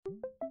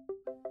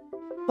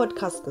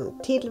Podcasten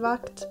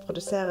Tidligvakt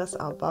produseres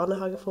av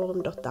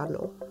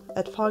barnehageforum.no,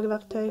 et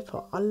fagverktøy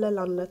for alle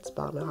landets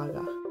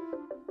barnehager.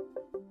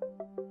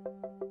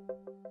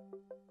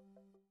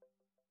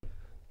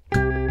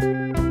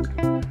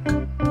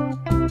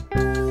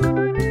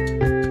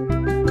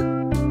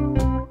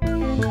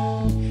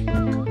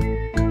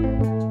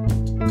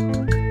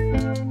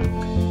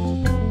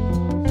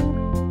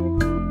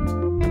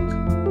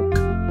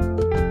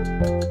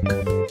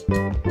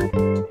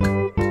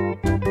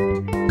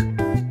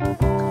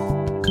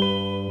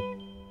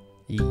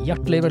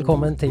 Hjertelig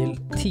velkommen til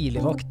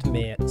Tidligvakt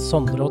med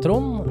Sondre og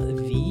Trond.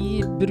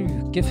 Vi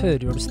bruker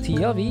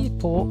førjulstida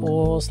på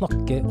å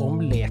snakke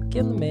om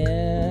leken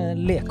med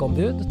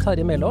lekeombud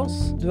Terje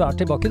Melås. Du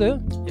tilbake, du?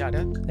 Jeg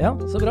det. Ja,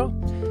 så bra.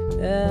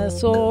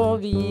 Så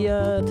vi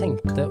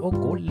tenkte å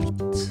gå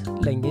litt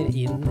lenger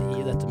inn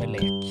i dette med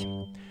lek.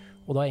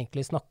 Og da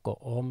egentlig snakke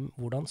om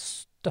hvordan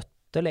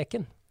støtte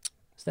leken.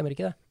 Stemmer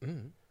ikke det?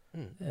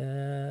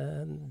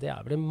 Det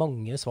vel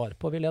mange svar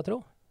på, vil jeg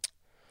tro.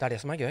 Det det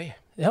som gøy.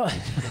 Ja.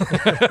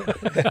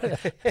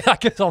 Det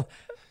ikke sånn.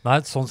 Nei,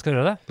 sånn skal du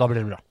gjøre det. Da blir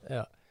det bra.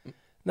 Ja.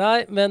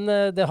 Nei, men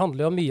det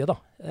handler jo om mye da.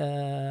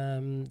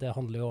 Det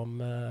handler jo om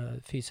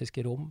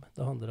fysiske rom.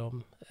 Det handler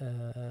om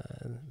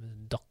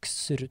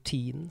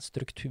dagsrutinen,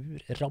 struktur,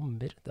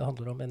 rammer. Det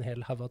handler om en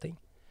hel haug av ting.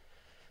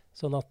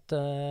 Sånn at,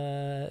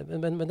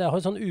 men det har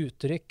jo sånn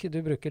uttrykk, du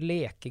bruker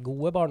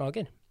lekegode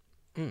barnehager.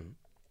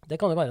 Det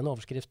kan jo være en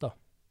overskrift da.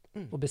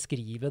 Å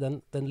beskrive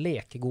den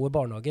lekegode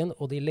barnehagen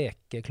og de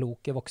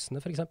lekekloke voksne,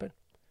 for eksempel.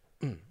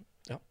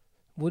 Ja.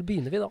 Hvor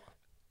begynner vi da?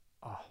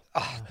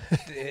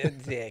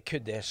 Det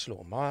kunne slå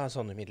meg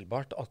sånn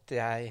umiddelbart at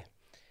jeg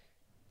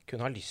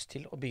kunne ha lyst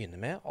til å begynne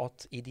med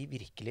at i de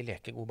virkelig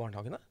lekegode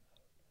barnehagene,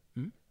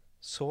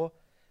 så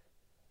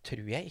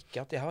tror jeg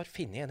ikke at jeg har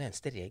funnet en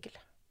eneste regel.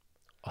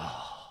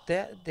 Og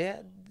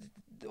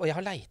jeg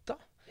har leita.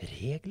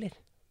 Regler?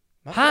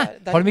 Hæ?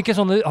 Har de ikke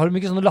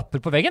sånne lapper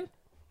på veggen?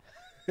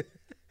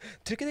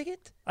 Tror ikke det,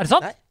 gitt. Det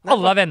sant? Nei,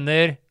 alle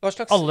venner,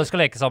 slags... alle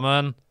skal leke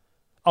sammen,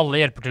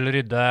 alle hjelper til å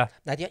rydde.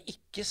 Nei, de har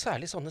ikke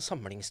særlig sånne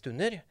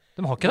samlingsstunder.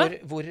 De har ikke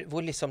det?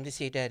 Hvor liksom de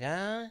sier dere,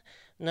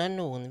 når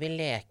noen vil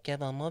leke,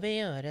 hva må vi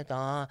gjøre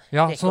da?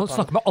 Ja, så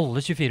snakker med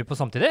alle 24 på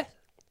samtidig?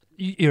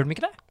 Gjør de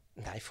ikke det?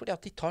 Nei, fordi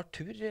at de tar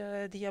tur.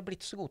 De har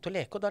blitt så gode til å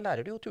leke, og da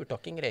lærer de jo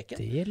turtakking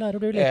leken. Det lærer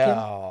du leken.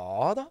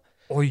 Ja da.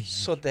 Oi.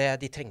 Så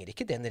de trenger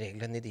ikke den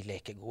regelen i de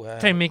lekegode...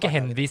 Trenger vi ikke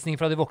henvisning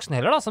fra de voksne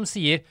heller da, som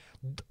sier,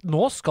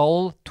 nå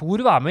skal Tor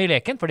være med i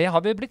leken, for det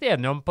har vi blitt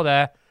enige om på det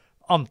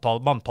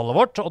antallet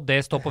vårt, og det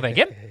står på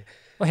veggen.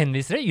 Og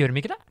henviser det, gjør de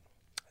ikke det?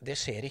 Det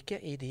skjer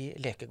ikke i de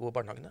lekegode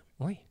barnehagene.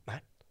 Oi.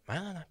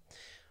 Nei.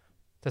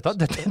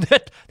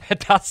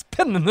 Dette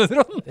spennende,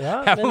 Trond. Ja,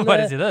 jeg må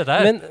bare si det.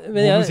 Dette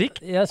god musikk.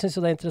 Jeg synes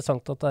jo det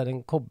interessant at det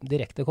en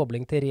direkte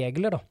kobling til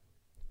regler da.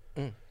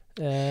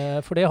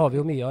 For det har vi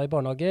jo mye av i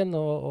barnehagen,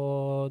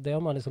 og det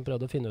har man liksom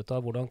prøvd å finne ut av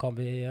hvordan kan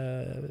vi,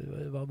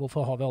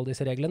 hvorfor har vi alle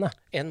disse reglene?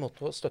 En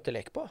måte å støtte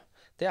lek på,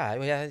 det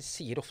jo, jeg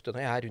sier ofte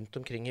når jeg rundt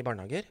omkring i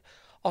barnehager,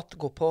 at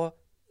gå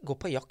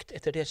på jakt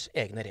etter deres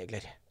egne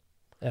regler.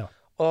 Ja.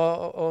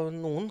 Og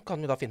noen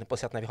kan jo da finne på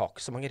å si at nei, vi har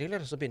ikke så mange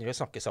regler, og så begynner de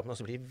å snakke sammen,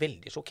 og så blir de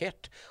veldig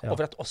sjokkert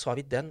over at også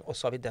har vi den, og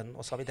så har vi den,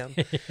 og så har vi den.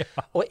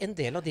 Ja. Og en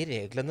del av de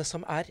reglene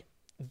som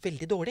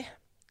veldig dårlige,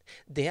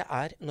 det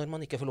når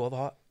man ikke får lov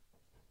å ha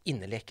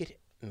inneleker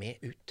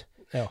med ut.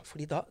 Ja.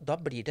 Fordi da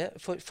blir det,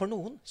 for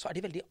noen så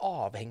de veldig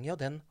avhengige av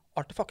den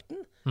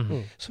artefakten,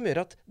 som gjør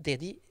at det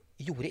de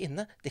gjorde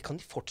inne, det kan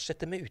de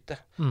fortsette med ute.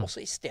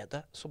 Også i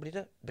stedet så blir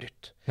det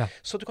brutt. Ja.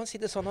 Så du kan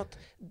si det sånn at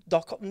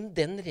da kan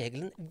den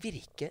regelen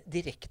virke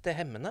direkte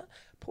hemmende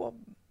på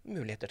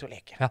muligheter til å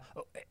leke. Ja.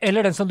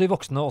 Eller den som de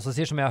voksne også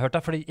sier, som jeg har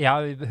hørt fordi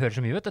jeg hører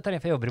så mye, vet du, for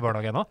jeg jobber i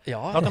barnehagen nå.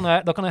 Ja.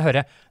 Da kan jeg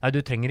høre, nei,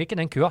 du trenger ikke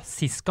den kua.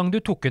 Sist gang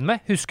du tok den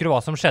med, husker du hva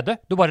som skjedde?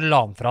 Du bare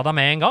la den fra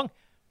deg med en gang.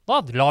 Da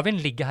lar vi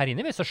den ligge her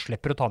inne, så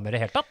slipper du å ta med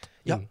det helt tatt.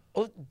 Ja,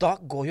 og da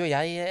går jo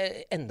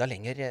jeg enda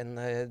lenger enn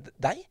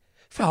deg.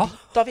 For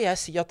da vil jeg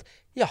si at,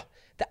 ja,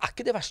 det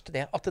ikke det verste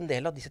det, at en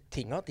del av disse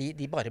tingene,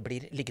 de bare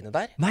blir liggende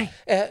der. Nei.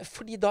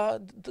 Fordi da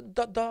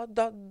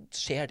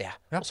skjer det.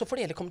 Ja. Og så får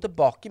de heller komme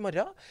tilbake i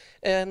morgen,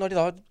 når de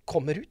da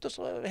kommer ut, og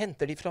så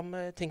henter de frem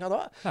tingene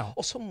da. Ja.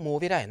 Og så må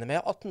vi regne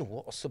med at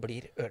noe også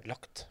blir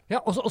ødelagt.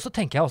 Ja, og så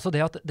tenker jeg også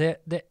det at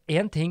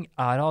en ting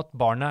at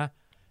barnet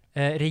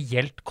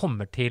reelt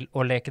kommer til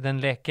å leke den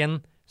leken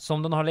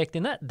som den har lekt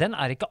inne, den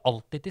ikke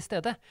alltid til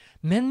stede.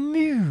 Men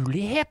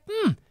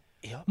muligheten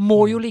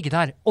må jo ligge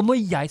der. Og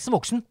når jeg som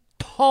voksen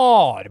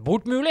tar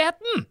bort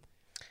muligheten,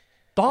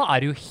 da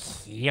det jo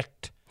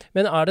helt...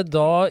 Men det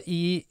da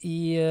i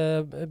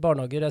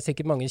barnehager,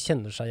 sikkert mange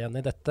kjenner seg igjen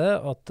i dette,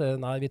 at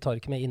nei, vi tar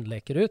ikke med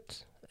innleker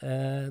ut.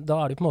 Da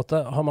det på en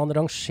måte, har man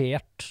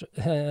rangert,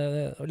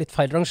 litt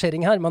feil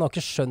rangering her, man har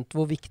ikke skjønt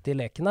hvor viktig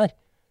leken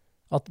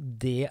at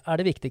det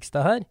det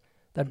viktigste her.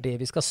 Det det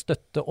vi skal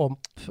støtte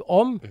opp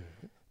om.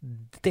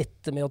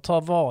 Dette med å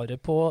ta vare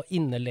på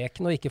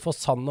inneleken og ikke få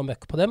sand og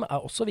møkk på dem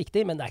også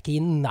viktig, men det ikke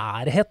i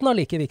nærheten av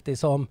like viktig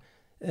som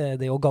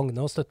det å gagne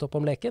og støtte opp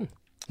om leken.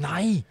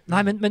 Nei,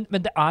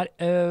 men det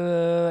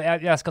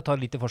jeg skal ta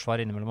litt i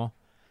forsvar innimellom også.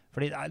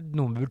 Fordi det er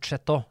noe med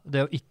budsjett også.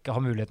 Det å ikke ha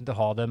muligheten til å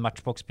ha den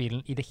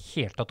Matchbox-bilen i det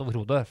hele tatt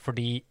overhodet,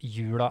 fordi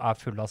hjula er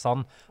full av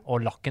sand,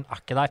 og lakken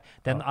er ikke der.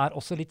 Den er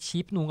også litt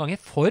kjip noen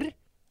ganger for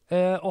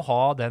å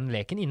ha den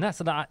leken inne.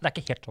 Så det er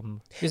ikke helt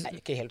sånn... Det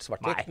er ikke helt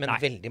svart-hvitt, men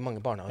veldig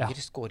mange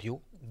barnehager skårer jo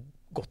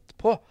godt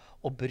på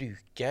å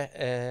bruke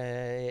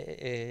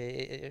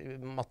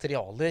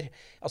materialer,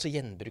 altså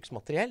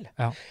gjenbruksmateriell.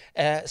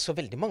 Så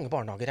veldig mange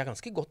barnehager er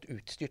ganske godt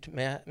utstyrt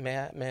med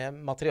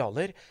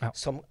materialer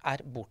som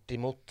er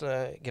bortimot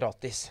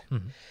gratis.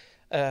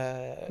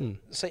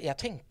 Så jeg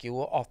tenker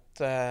jo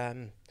at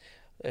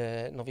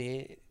når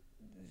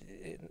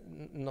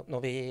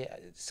vi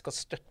skal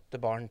støtte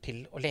barn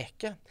til å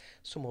leke,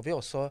 så må vi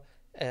også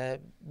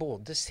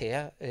både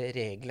se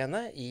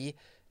reglene i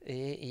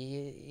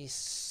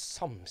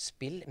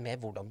samspill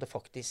med hvordan det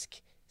faktisk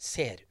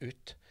ser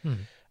ut.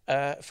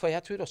 For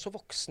jeg tror også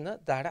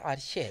voksne, der det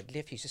er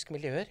kjedelige fysiske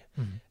miljøer,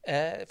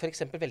 for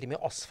eksempel veldig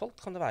mye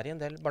asfalt kan det være i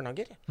en del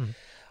barnehager,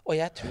 og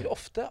jeg tror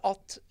ofte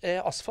at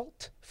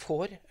asfalt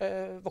får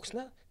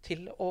voksne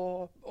til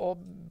å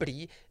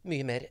bli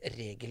mye mer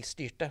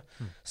regelstyrte.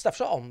 Så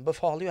derfor så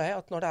anbefaler jo jeg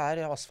at når det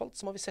er asfalt,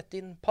 så må vi sette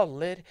inn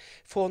paller,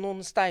 få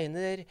noen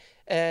steiner,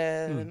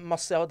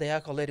 masse av det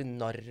jeg kaller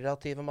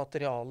narrative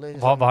materialer.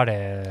 Hva er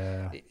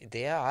det?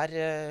 Det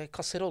er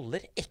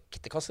kasseroller,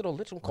 ekte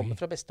kasseroller, som kommer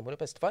fra bestemor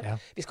og bestefar.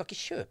 Vi skal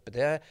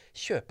ikke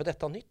kjøpe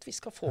dette nytt. Vi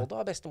skal få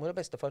det av bestemor og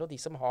bestefar, og de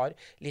som har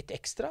litt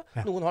ekstra.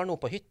 Noen har noe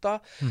på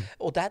hytta.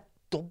 Og det er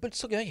dobbelt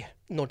så gøy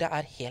når det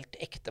er helt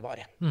ekte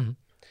vare.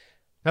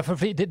 Ja, for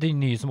de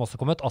nye som også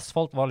kom ut,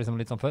 asfalt var liksom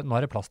litt sånn før. Nå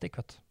er det plastikk,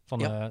 vet du.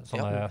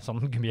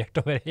 Sånn gummiert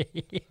over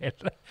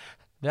hele.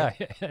 Det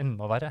er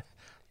enda verre.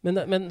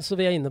 Men så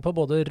vi er inne på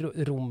både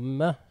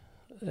rommet,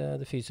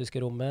 det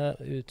fysiske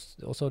rommet,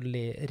 også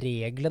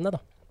reglene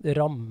da.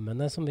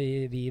 Rammene som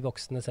vi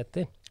voksne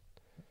setter.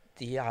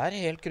 De er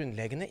helt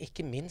grunnleggende,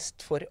 ikke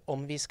minst for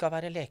om vi skal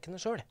være lekende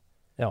selv.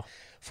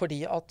 Fordi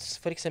at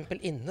for eksempel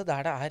inne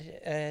der det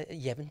er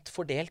jevnt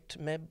fordelt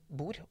med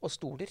bord og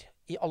stoler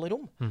i alle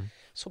rom,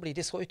 så blir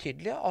de så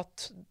utydelige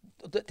at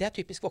det er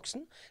typisk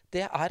voksen.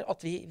 Det er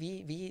at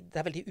det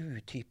er veldig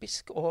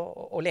utypisk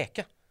å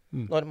leke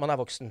når man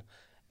er voksen.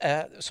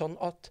 Sånn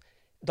at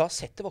da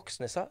setter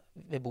voksne seg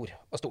ved bord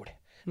og stol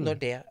når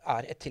det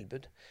er et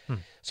tilbud.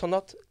 Sånn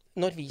at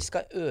når vi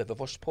skal øve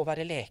oss på å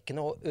være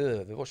lekende og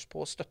øve oss på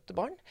å støtte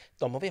barn,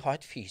 da må vi ha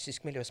et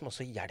fysisk miljø som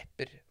også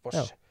hjelper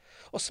oss.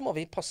 Og så må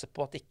vi passe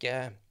på at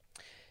ikke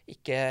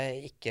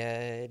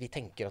vi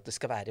tenker at det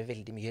skal være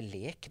veldig mye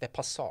lek ved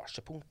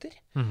passasjepunkter.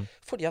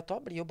 Fordi at da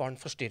blir jo barn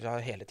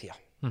forstyrret hele tiden.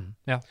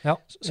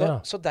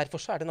 Så derfor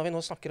så er det, når vi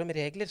nå snakker om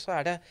regler, så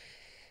er det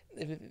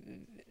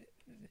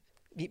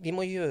vi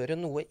må gjøre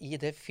noe i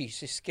de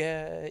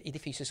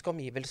fysiske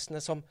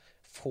omgivelsene som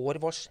får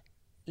oss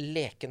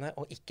lekende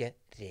og ikke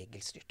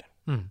regelstyrte.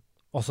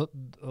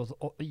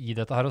 Og i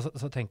dette her,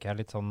 så tenker jeg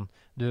litt sånn,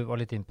 du var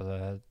litt inne på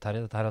det,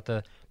 Terje, dette her at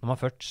når man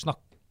først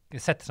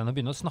setter seg ned og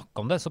begynner å snakke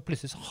om det, så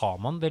plutselig så har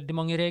man veldig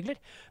mange regler.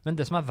 Men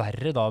det som er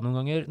verre da noen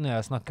ganger når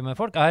jeg snakker med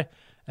folk er,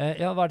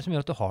 hva er det som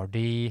gjør at du har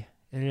de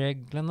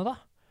reglene da?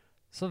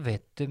 Så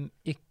vet de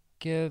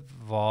ikke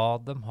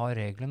hva de har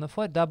reglene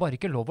for. Det er bare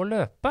ikke lov å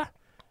løpe.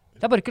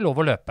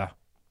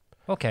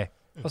 Ok.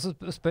 Og så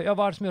spør jeg,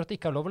 hva er det som gjør at det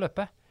ikke er lov å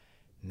løpe?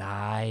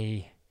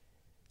 Nei,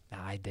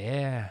 det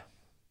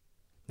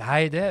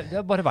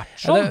har bare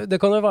vært sånn. Det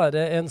kan jo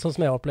være en sånn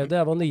som jeg opplevde.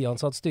 Jeg var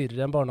nyansatt styrer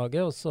i en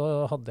barnehage, og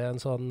så hadde jeg en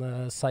sånn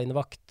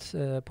seinvakt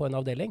på en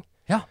avdeling.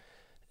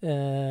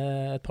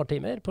 Et par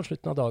timer på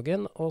slutten av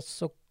dagen, og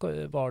så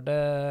var det,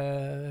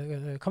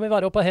 kan vi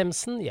være oppe på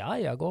Hemsen? Ja,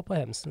 jeg går på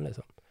Hemsen,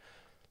 liksom.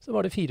 Så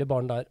var det 4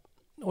 barn der,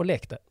 og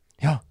lekte.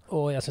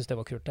 Og jeg synes det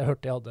var kult. Jeg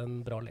hørte jeg hadde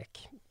en bra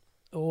lek.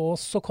 Og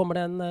så kommer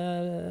det en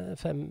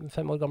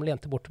 5 år gammel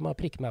jente bort til meg og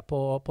prikker meg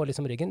på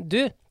liksom ryggen. Du,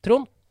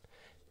 Trond,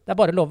 det er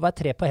bare lov å være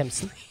 3 på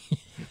Hemsen.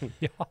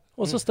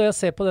 Og så står jeg og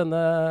ser på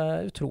denne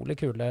utrolig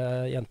kule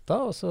jenta,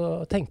 og så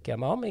tenker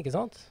jeg meg om, ikke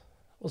sant?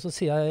 Og så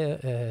sier jeg,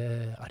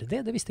 er det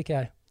det? Det visste ikke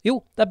jeg. Jo,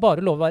 det er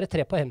bare lov å være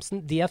 3 på Hemsen.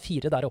 De er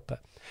 4 der oppe.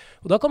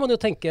 Og da kan man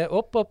jo tenke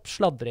opp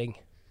sladring.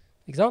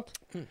 Ikke sant?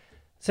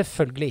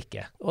 Selvfølgelig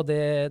ikke. Og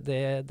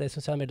det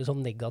synes jeg er en veldig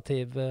sånn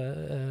negativ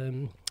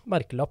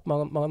merkelapp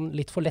man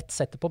litt for lett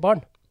setter på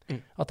barn.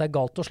 At det er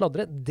galt å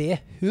sladre. Det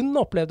hun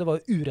opplevde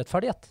var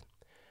urettferdighet.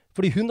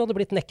 Fordi hun hadde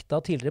blitt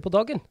nekta tidligere på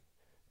dagen.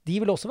 De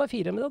ville også være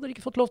 4, men det hadde de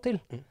ikke fått lov til.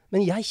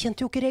 Men jeg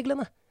kjente jo ikke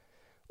reglene.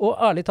 Og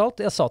ærlig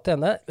talt, jeg sa til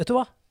henne, vet du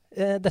hva?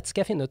 Dette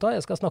skal jeg finne ut av.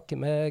 Jeg skal snakke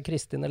med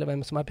Kristin, eller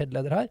hvem som er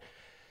PED-leder her.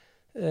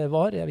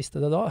 Jeg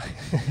visste det da.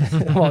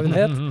 Hva hun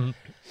het.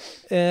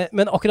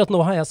 Men akkurat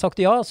nå har jeg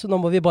sagt ja, så nå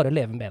må vi bare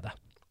leve med det.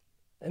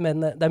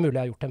 Men det er mulig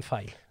jeg har gjort en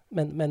feil.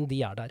 Men de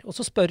er der. Og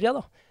så spør jeg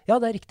da.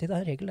 Ja, det er riktig, det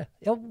er regel det.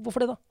 Ja,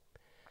 hvorfor det da?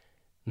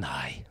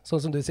 Nei,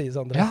 sånn som du sier,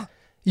 Sandra.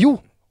 Jo!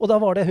 Og da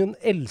var det hun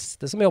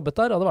eldste som jobbet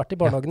der, hadde vært i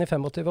barnehagen i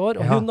 25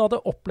 år, og hun hadde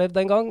opplevd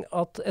en gang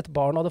at et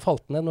barn hadde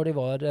falt ned når de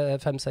var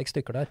 5-6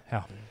 stykker der.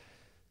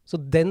 Så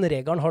den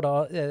regelen har da,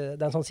 det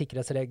er en sånn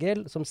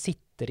sikkerhetsregel som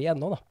sitter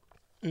igjen nå da.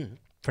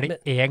 Fordi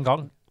en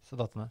gang, så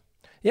datt den.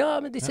 Ja,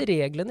 men disse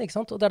reglene, ikke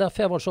sant? Og det er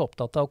derfor jeg var så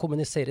opptatt av å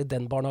kommunisere i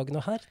den barnehagen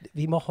og her.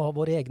 Vi må ha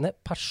våre egne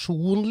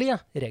personlige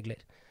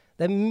regler.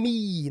 Det er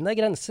mine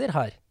grenser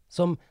her,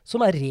 som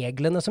er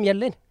reglene som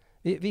gjelder.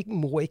 Vi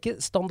må ikke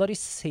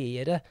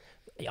standardisere,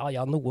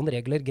 ja, noen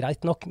regler,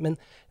 greit nok, men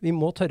vi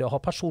må tørre å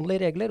ha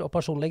personlige regler og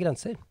personlige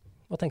grenser.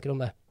 Hva tenker du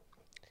om det?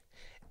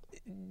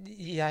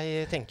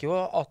 Jeg tenker jo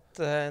at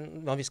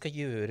når vi skal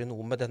gjøre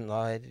noe med denne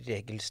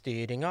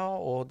regelstyringen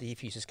og de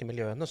fysiske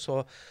miljøene,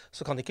 så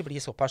kan det ikke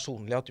bli så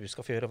personlig at du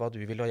skal få gjøre hva du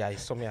vil og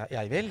jeg som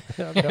jeg vil.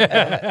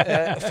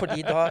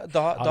 Fordi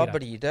da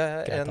blir det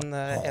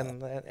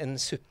en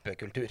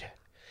suppekultur.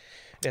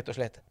 Rett og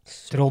slett.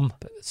 Trond.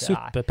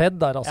 Suppepedd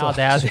der, altså. Ja,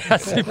 det er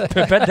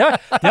suppepedd.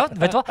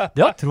 Vet du hva?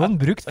 Det har Trond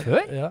brukt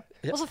før,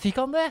 og så fikk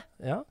han det.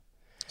 Ja.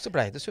 Så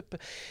ble det suppe.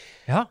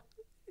 Ja,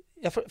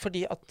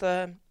 fordi at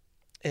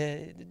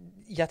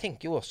jeg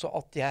tenker jo også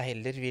at jeg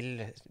heller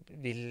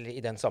vil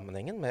i den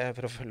sammenhengen,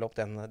 for å følge opp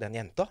den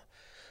jenta,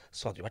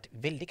 så hadde det vært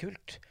veldig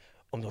kult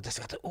om du hadde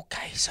sagt, ok,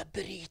 så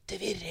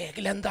bryter vi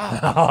regelen da.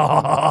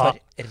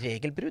 For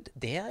regelbrudd,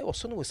 det er jo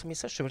også noe som i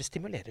seg selv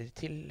stimulerer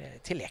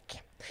til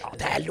lek.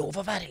 Det er lov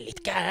å være litt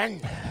gæren.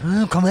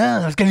 Kom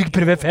igjen, skal vi ikke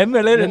prøve 5,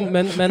 eller?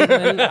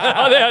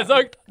 Ja, det er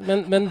sagt.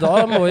 Men da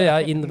må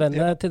jeg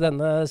innvende til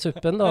denne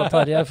suppen da,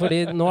 Tarjei,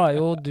 fordi nå er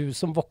jo du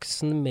som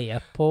voksen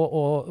med på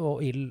å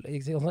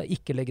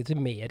ikke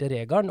legitimere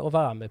regelen, og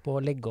være med på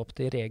å legge opp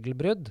til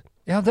regelbrudd.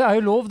 Ja, det er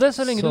jo lov det,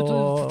 så lenge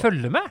du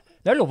følger med.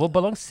 Det er lov å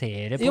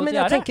balansere på jo, men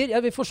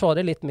jeg vil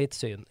forsvare litt mitt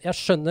syn. Jeg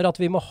skjønner at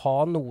vi må ha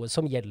noe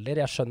som gjelder,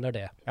 jeg skjønner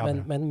det. Ja,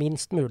 men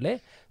minst mulig,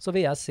 så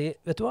vil jeg si,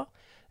 vet du hva?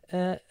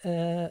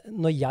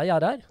 Når jeg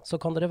er her, så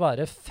kan dere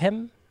være 5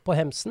 på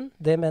hemsen.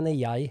 Det mener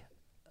jeg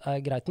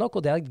er greit nok,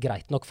 og det er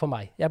greit nok for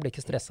meg. Jeg blir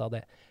ikke stresset av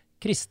det.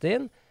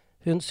 Kristin,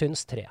 hun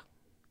syns 3.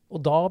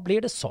 Og da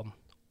blir det sånn.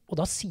 Og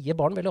da sier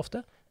barn veldig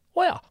ofte,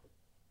 å ja,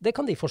 det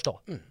kan de forstå.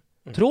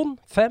 Trond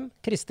 5,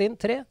 Kristin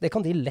 3, det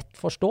kan de lett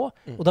forstå,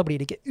 og da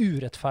blir det ikke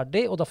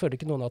urettferdig, og da føler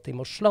ikke noen at de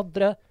må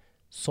sladre.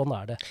 Sånn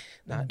er det.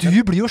 Du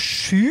blir jo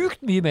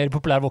sjukt mye mer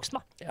populær voksen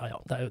da. Ja,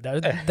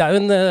 det er jo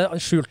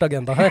en skjult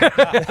agenda her.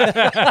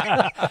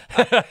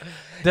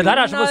 Det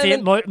der er som å si,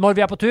 når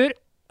vi er på tur,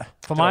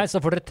 for meg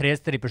så får dere 3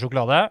 striper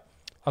sjokolade,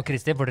 av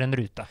Kristin får dere en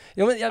rute.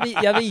 Jo, men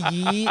jeg vil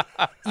gi,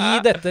 i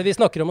dette vi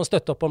snakker om å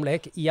støtte opp om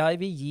lek, jeg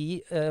vil gi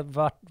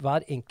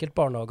hver enkelt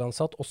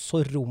barnehageansatt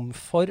også rom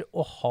for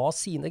å ha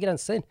sine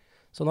grenser.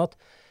 Sånn at,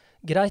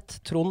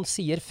 greit, Trond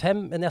sier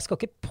 5, men jeg skal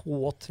ikke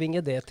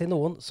påtvinge det til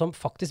noen som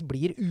faktisk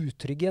blir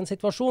utrygge i en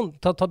situasjon.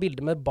 Ta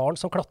bilder med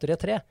barn som klatrer i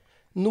et tre.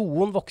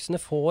 Noen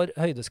voksne får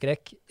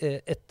høydeskrekk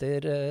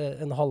etter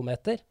en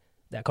halvmeter.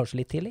 Det er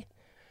kanskje litt tidlig.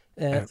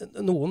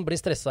 Noen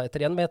blir stresset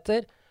etter 1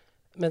 meter.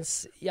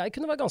 Mens jeg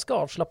kunne være ganske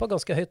avslappet,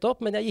 ganske høyt opp,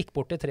 men jeg gikk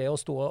bort til 3 og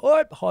sto og,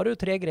 oi, har du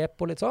 3 grep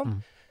og litt sånn?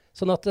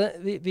 Sånn at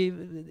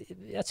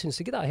jeg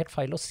synes ikke det er helt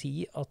feil å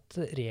si at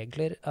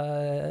regler,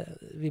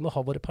 vi må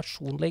ha våre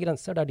personlige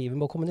grenser, det er de vi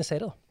må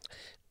kommunisere da.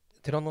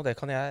 Trond, og det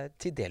kan jeg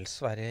til dels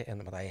være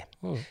enig med deg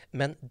i.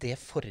 Men det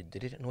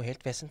fordrer noe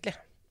helt vesentlig.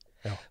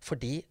 Ja.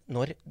 Fordi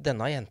når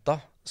denne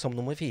jenta som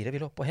nummer 4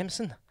 vil opp på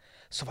hemsen,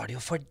 så var det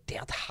jo fordi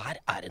at her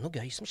er det noe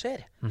gøy som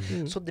skjer.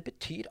 Så det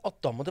betyr at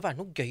da må det være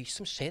noe gøy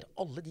som skjer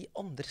alle de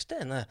andre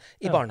stedene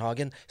i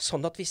barnehagen.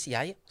 Sånn at hvis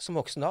jeg som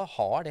voksen da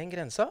har den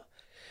grensa,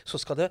 så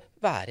skal det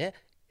være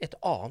et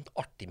annet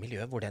artig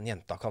miljø hvor den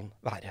jenta kan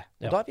være.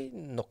 Og da er vi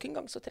nok en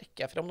gang så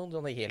trekker jeg fram noen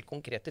sånne helt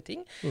konkrete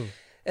ting.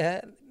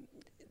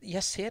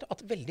 Jeg ser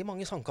at veldig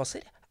mange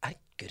sandkasser er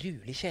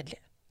gruelig kjedelige.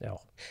 Ja.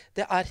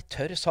 Det er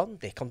tørr sand,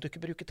 det kan du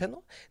ikke bruke til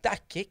noe. Det er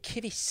ikke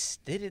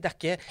kvister, det er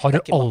ikke... Har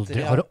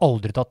du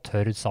aldri tatt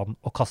tørr sand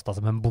og kastet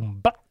som en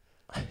bombe?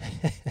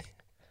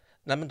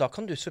 Nei, men da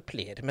kan du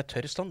supplere med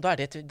tørr sand. Da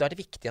er det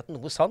viktig at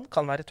noe sand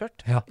kan være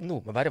tørt. Ja.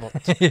 Noe må være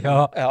vått. Ja.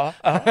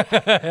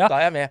 Da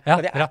er jeg med.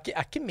 Men jeg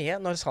er ikke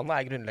med når sandet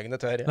er grunnleggende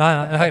tørr. Nei,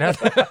 det er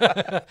greit.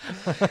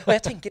 Og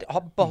jeg tenker,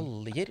 ha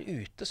baljer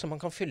ute som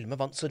man kan fylle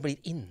med vann, så det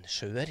blir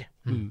innsjøer.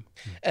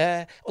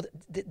 Og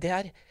det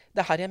er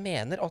her jeg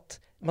mener at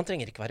man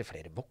trenger ikke være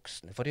flere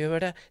voksne for å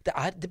gjøre det.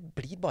 Det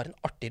blir bare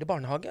en artigere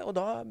barnehage, og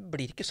da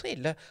blir det ikke så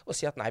ille å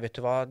si at nei, vet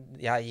du hva,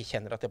 jeg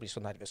kjenner at jeg blir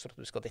så nervøs for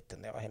at du skal dette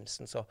ned av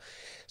hemsen, så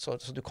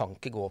du kan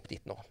ikke gå opp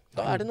dit nå.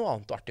 Da er det noe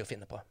annet artig å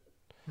finne på.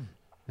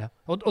 Ja.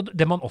 Og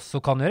det man også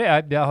kan gjøre,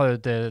 jeg har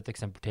jo et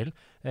eksempel til,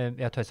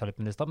 jeg tøysa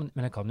litt med det i sted,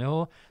 men jeg kan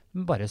jo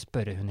bare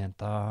spørre hun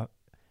jenta,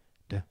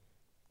 du,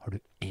 har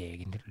du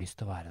egentlig lyst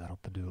til å være der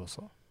oppe du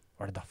også?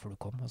 Var det derfor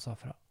du kom og sa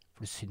fra?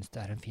 For du synes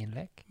det er en fin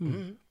lek?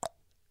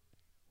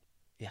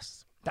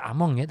 Yes. Det er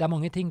mange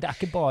ting. Det er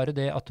ikke bare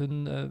det at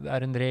hun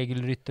er en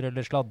regelrytter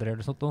eller sladrer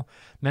eller sånt noe,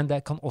 men det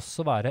kan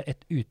også være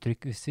et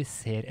uttrykk hvis vi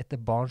ser etter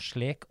barns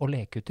lek og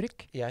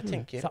lekeuttrykk.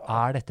 Så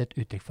er dette et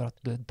uttrykk for at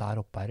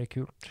der oppe er det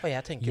kult. Og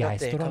jeg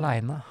står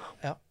alene.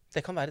 Ja.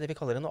 Det kan være det vi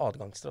kaller en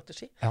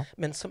adgangsstrategi,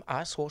 men som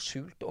er så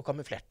skjult og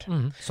kamuflert.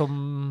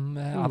 Som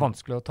er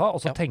vanskelig å ta. Og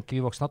så tenker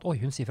vi voksne at oi,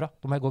 hun sier fra.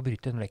 Da må jeg gå og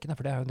bryte den leken,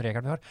 for det er jo en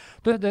regel vi har.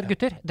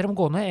 Gutter, dere må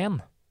gå ned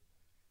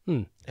 1.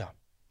 Ja.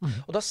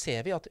 Og da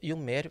ser vi at jo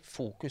mer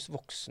fokus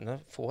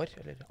voksne får,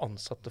 eller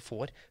ansatte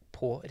får,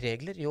 på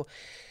regler, jo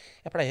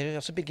jeg pleier,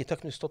 altså Birgitta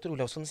Knusdotter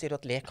Olavsson sier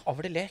at lek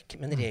avler lek,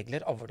 men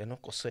regler avler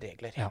nok også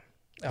regler. Ja.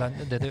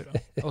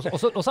 Og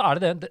så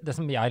er det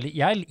som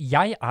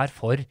jeg er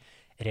for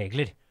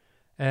regler.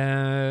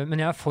 Men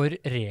jeg er for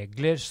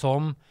regler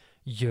som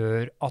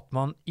gjør at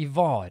man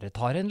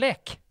ivaretar en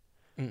lek.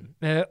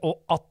 Og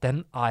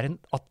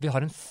at vi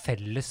har en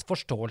felles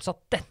forståelse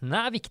at denne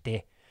er viktig.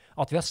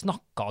 At vi har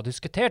snakket og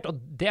diskutert, og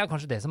det er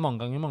kanskje det som mange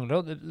ganger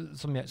mangler, og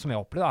som jeg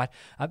opplever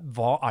er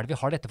hva er det vi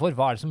har dette for?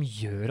 Hva er det som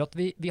gjør at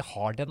vi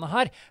har denne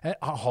her?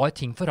 Har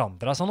ting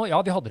forandret seg nå? Ja,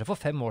 vi hadde det for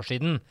 5 år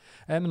siden,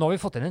 men nå har vi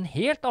fått inn en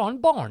helt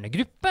annen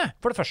barnegruppe,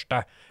 for det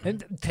første.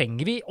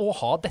 Trenger vi å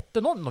ha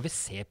dette nå, når vi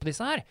ser på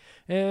disse her?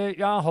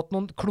 Jeg har hatt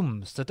noen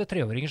klumsete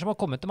 3-åringer som har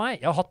kommet til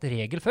meg. Jeg har hatt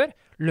regel før.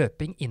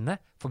 Løping inne,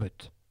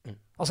 forbudt.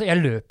 Altså,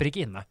 jeg løper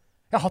ikke inne.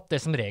 Jeg har hatt det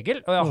som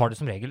regel, og jeg har det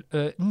som regel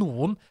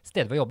noen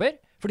steder hvor jeg jobber,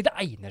 fordi det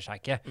egner seg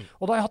ikke.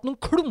 Og da har jeg hatt noen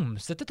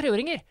klumsete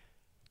 3-åringer.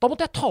 Da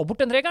måtte jeg ta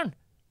bort den regelen.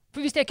 For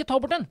hvis jeg ikke tar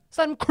bort den,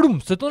 så er de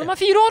klumsete når de er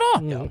 4 år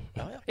også.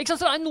 Ikke sant?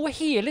 Så det er noe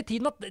hele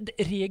tiden at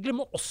regler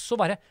må også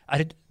være...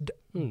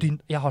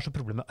 jeg har så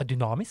problemer med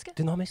dynamiske.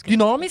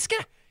 Dynamiske!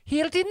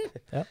 Hele tiden.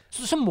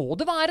 Så må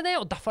det være det,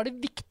 og derfor er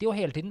det viktig å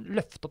hele tiden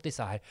løfte opp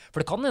disse her.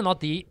 For det kan hende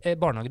at de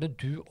barnehagene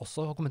du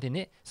også har kommet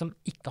inn i, som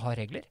ikke har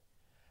regler,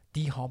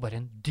 de har bare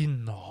en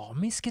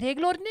dynamisk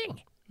regelordning.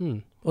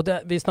 Og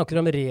vi snakker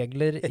om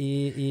regler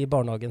i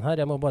barnehagen her.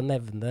 Jeg må bare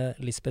nevne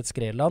Lisbeth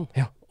Skreland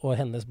og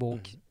hennes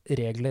bok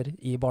Regler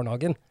i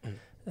barnehagen.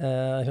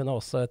 Hun har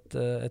også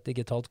et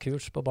digitalt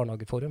kurs på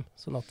Barnehageforum.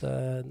 Sånn at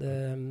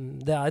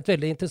det er et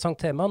veldig interessant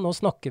tema. Nå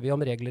snakker vi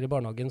om regler i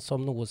barnehagen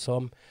som noe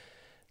som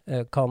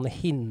kan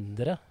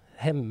hemme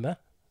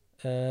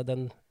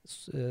den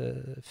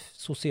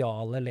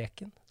sosiale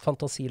leken,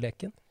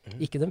 fantasileken.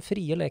 Ikke den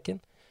frie leken.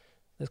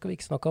 Det skal vi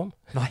ikke snakke om.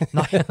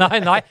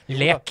 Nei.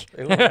 Lek.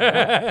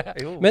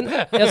 Men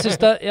jeg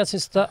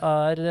synes det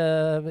er,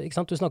 ikke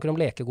sant, du snakker om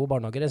lekegode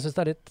barnehager. Jeg synes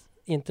det er litt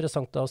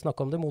interessant da å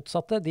snakke om det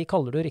motsatte. De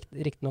kaller du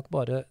riktig nok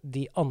bare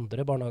de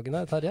andre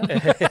barnehagene, Terje.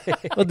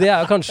 Og det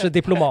er kanskje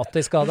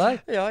diplomatisk av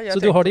deg.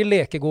 Så du har de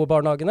lekegode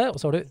barnehagene,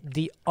 og så har du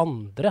de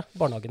andre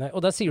barnehagene.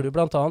 Og der sier du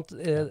blant annet,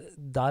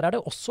 der er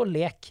det også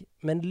lek,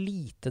 men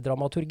lite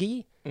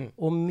dramaturgi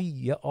og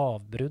mye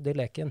avbrudd i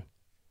leken.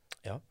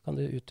 Kan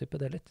du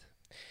utdype det litt?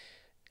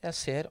 Jeg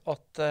ser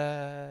at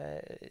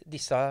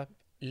disse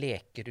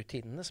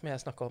lekerutinene som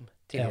jeg snakket om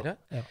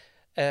tidligere,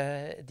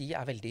 de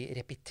er veldig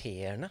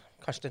repeterende.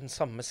 Kanskje den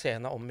samme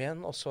scenen om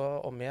igjen, og så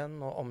om igjen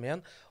og om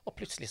igjen. Og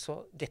plutselig så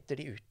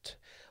detter de ut.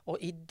 Og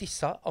i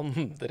disse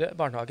andre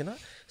barnehagene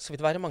så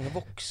vil det være mange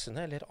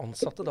voksne eller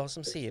ansatte da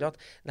som sier at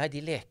nei,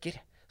 de leker,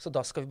 så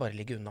da skal vi bare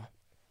ligge unna.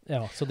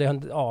 Ja, så det er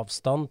en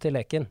avstand til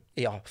leken.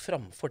 Ja,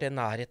 framfor den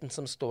nærheten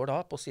som står da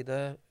på side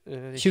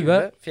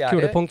 20,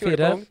 kulepunkt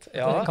 4,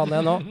 det kan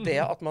jeg nå. Det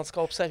at man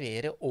skal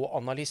observere og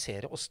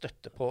analysere og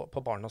støtte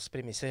på barnas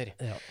premisser.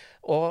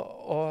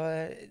 Og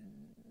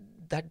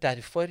det er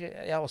derfor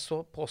jeg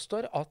også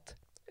påstår at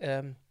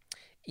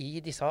i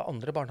disse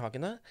andre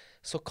barnehagene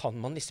så kan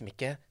man liksom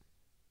ikke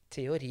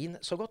teorien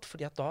så godt,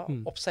 fordi at da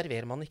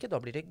observerer man ikke, da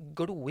blir det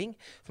gloing.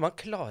 For man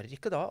klarer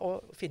ikke da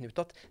å finne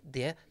ut at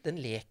den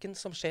leken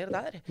som skjer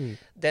der,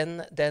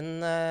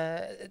 den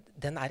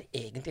er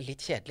egentlig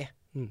litt kjedelig.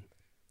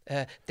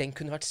 Den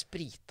kunne vært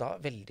sprita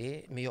veldig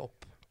mye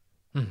opp.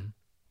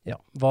 Ja,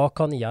 hva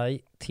kan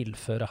jeg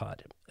tilføre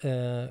her?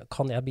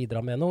 Kan jeg bidra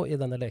med noe i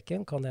denne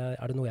leken?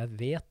 Er det noe jeg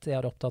vet jeg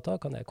er opptatt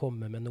av? Kan jeg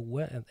komme med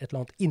noe, et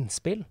eller annet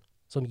innspill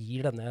som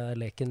gir denne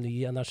leken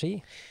ny energi?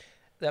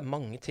 Det er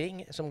mange ting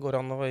som går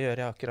an å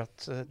gjøre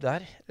akkurat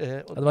der.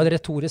 Det var et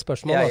retorisk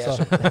spørsmål,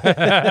 altså.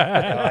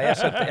 Jeg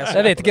skjønte.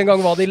 Jeg vet ikke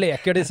engang hva de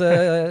leker, disse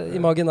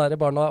imaginære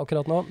barna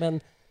akkurat nå,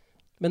 men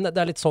det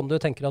er litt sånn du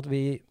tenker at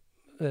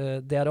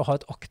det er å ha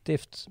et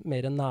aktivt,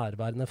 mer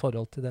nærværende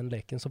forhold til den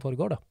leken som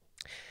foregår, da.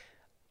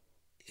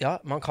 Ja,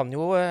 man kan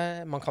jo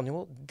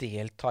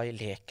delta i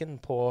leken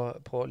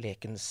på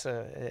lekens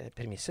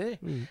premisser.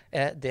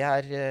 Det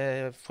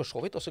er for så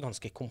vidt også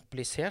ganske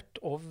komplisert,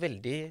 og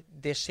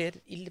det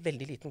skjer i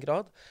veldig liten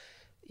grad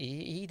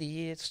i de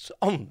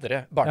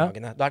andre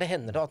barnehagene. Da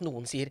hender det at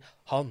noen sier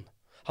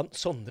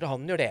Sondre,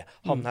 han gjør det.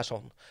 Han er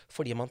sånn.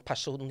 Fordi man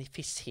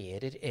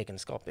personifiserer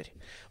egenskaper.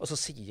 Og så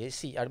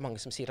er det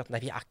mange som sier at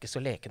nei, vi er ikke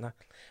så lekende.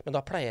 Men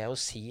da pleier jeg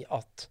å si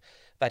at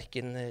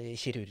hverken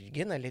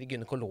kirurgen eller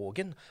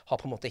gynekologen har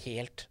på en måte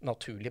helt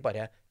naturlig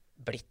bare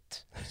blitt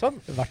sånn.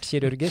 Vært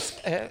kirurgisk.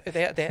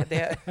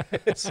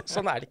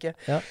 Sånn er det ikke.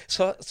 Ja.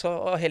 Så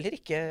heller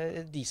ikke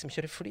de som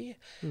kjører fly.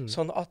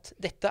 Sånn at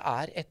dette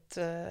er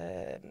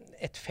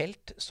et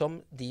felt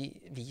som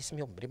vi som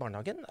jobber i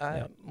barnehagen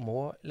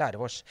må lære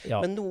oss.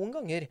 Ja. Men noen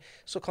ganger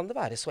så kan det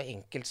være så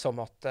enkelt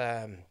som at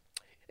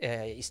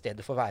I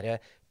stedet for å være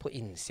på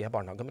innsida av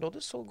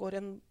barnehageområdet, så går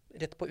en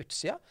rett på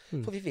utsida.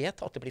 For vi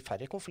vet at det blir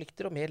færre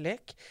konflikter og mer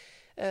lek.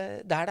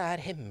 Der det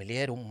er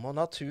hemmelige rom, og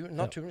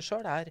naturen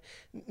selv er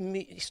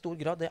i stor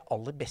grad det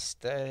aller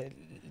beste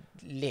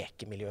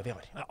lekemiljøet vi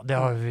har. Ja,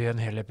 det har vi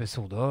en hel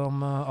episode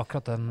om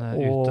akkurat den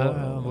ute,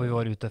 hvor vi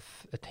var ute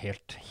et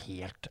helt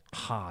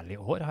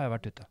herlig år har jeg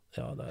vært ute.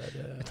 Ja, det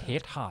er et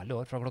helt herlig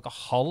år, fra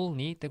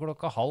 8:30 til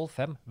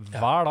 5:30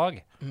 hver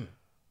dag.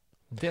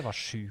 Det var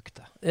sjukt,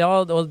 det.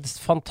 Ja, det var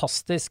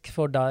fantastisk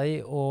for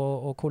deg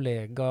og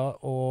kollega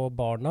og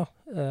barna.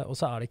 Og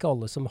så er det ikke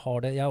alle som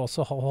har det. Jeg har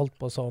også holdt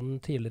på sånn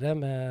tidligere,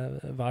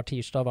 med hver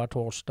tirsdag, hver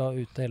torsdag,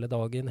 ute hele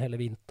dagen, hele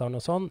vinteren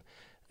og sånn.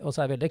 Og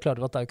så er jeg veldig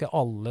klar over at det er jo ikke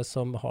alle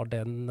som har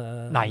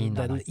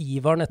den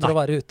iveren etter å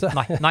være ute.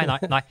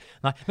 Nei.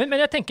 Men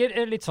jeg tenker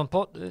litt sånn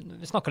på,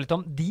 vi snakket litt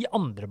om de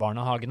andre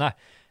barnehagene.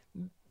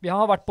 Jeg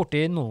har vært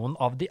borti noen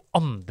av de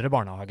andre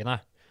barnehagene.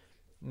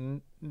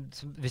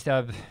 Hvis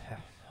jeg...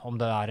 om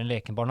det er en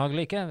lekenbarnehage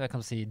eller ikke, jeg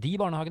kan si de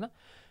barnehagene.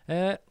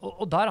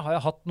 Og der har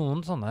jeg hatt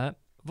noen sånne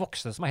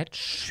voksne som er helt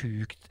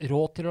sjukt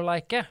råd til å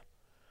leke.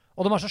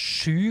 Og de har så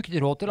sjukt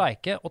råd til å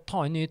leke og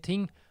ta inn nye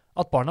ting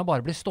at barna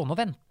bare blir stående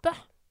og vente.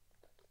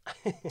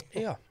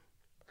 Ja.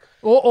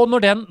 Og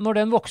når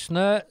den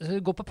voksne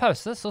går på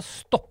pause, så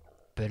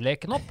stopper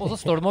leken opp, og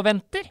så står de og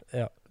venter.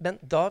 Ja. Men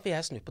da vil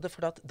jeg snu på det,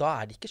 for da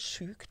er de ikke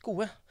sjukt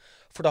gode.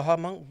 For da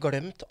har man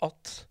glemt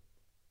at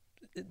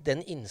den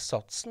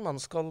innsatsen man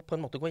skal på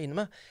en måte gå inn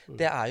med,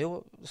 det er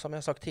jo, som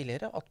jeg har sagt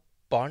tidligere, at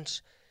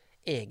barns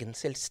egen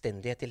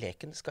selvstendighet i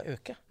leken skal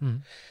øke.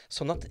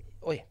 Sånn at,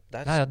 oi,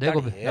 det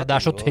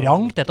er så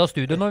trangt dette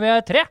studioet når vi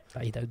er 3.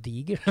 Nei, det er jo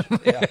digert.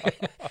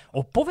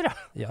 Oppover, ja.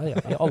 Ja,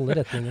 i alle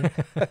retninger.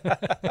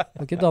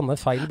 Du kan ikke danne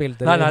feil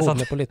bilder i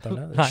hodene på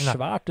lytterne. Det er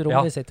svært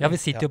rom vi sitter i. Ja, vi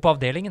sitter jo på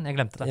avdelingen, jeg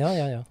glemte det.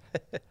 Ja.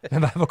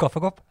 Men hver på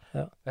kaffekopp.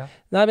 Ja.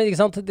 Nei, men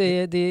ikke sant, de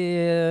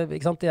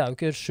er jo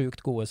ikke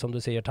sjukt gode, som du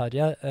sier,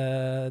 Terje,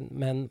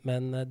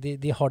 men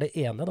de har det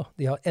ene da.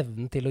 De har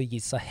evnen til å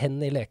gi seg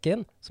hen i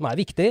leken, som er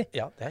viktig.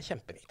 Ja, det er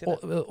kjempeviktig.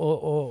 Det.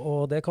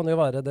 Og det kan jo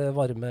være det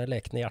varme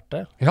lekende hjertet.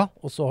 Ja.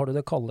 Og så har du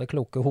det kalde,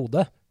 kloke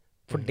hodet.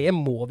 For det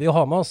må vi jo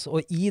ha med oss.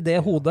 Og i det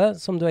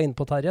hodet, som du er inne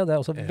på, Terje, det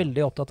er også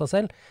veldig opptatt av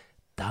selv,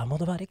 der må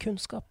det være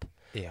kunnskap.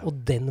 Ja. Og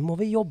den må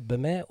vi jobbe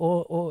med,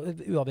 og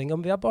uavhengig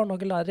om vi er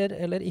barnehagelærer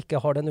eller ikke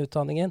har den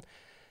utdanningen.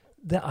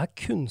 Det er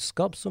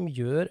kunnskap som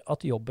gjør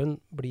at jobben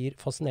blir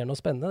fascinerende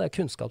og spennende. Det er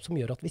kunnskap som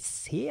gjør at vi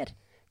ser.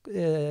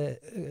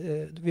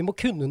 Vi må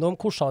kunne noe om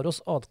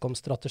Korsaros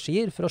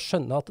adkomststrategier for å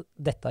skjønne at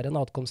dette er en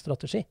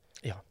adkomststrategi.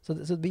 Ja.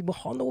 Så vi må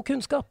ha noe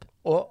kunnskap.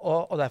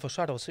 Og derfor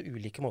så er det også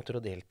ulike måter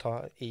å delta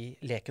i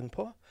leken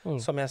på,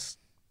 som jeg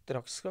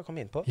straks skal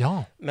komme inn på.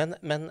 Ja.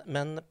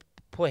 Men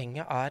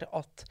poenget er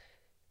at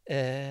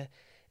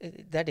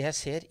det er det jeg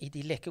ser i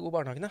de lekegode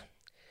barnehagene.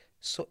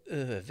 Så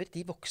øver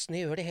de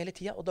voksne gjør det hele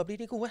tiden, og da blir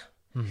de gode.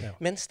 Ja.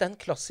 Mens den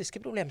klassiske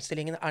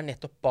problemstillingen er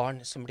nettopp barn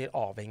som blir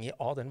avhengig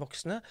av den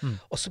voksne.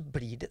 Og så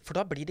blir det, for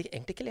da blir det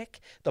egentlig ikke lek.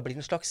 Da blir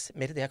det en slags,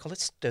 mer det jeg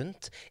kaller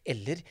stunt,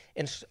 eller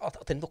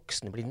at den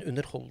voksne blir en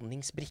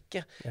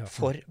underholdningsbrikke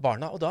for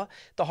barna. Og da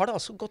har det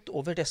altså gått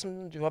over det som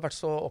du har vært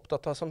så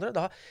opptatt av, Sondre.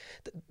 Da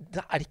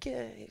er det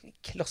ikke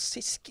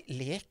klassisk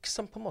lek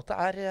som på en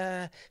måte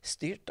er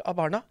styrt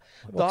av barna.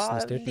 Da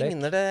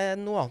ligner det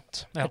noe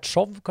annet. Ja. Et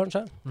show,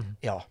 kanskje?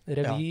 Ja.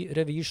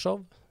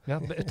 Revyshow. Ja,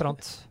 et eller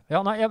annet. Ja,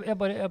 nei,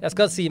 jeg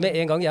skal si med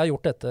en gang, jeg har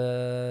gjort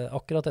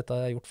akkurat dette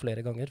har jeg gjort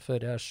flere ganger,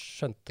 før jeg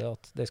skjønte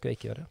at det skulle jeg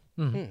ikke gjøre.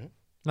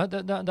 Nei,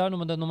 det er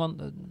noe med det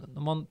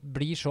når man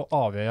blir så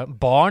avhengig,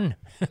 barn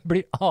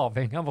blir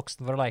avhengig av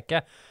voksen for å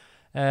leke,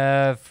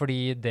 fordi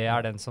det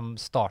er den som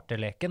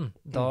starter leken.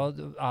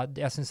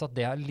 Jeg synes at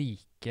det er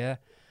like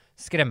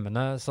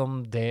skremmende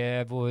som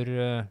det hvor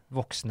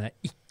voksne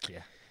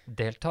ikke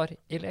deltar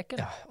i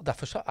leken. Ja, og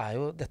derfor så er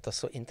jo dette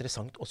så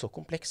interessant og så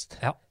komplekst.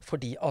 Ja.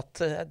 Fordi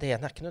at det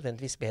ene er ikke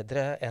nødvendigvis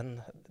bedre enn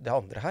det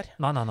andre her.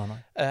 Nei.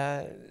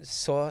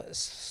 Så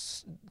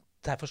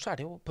derfor så er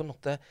det jo på en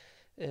måte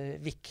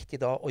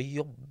viktig da å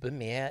jobbe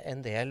med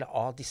en del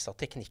av disse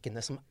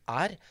teknikkene som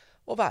er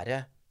å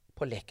være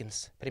på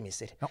lekens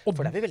premisser. Ja,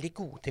 for det er vi veldig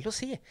gode til å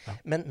si. Ja.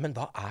 Men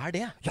hva er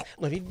det? Ja.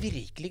 Når vi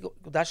virkelig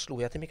der slo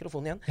jeg til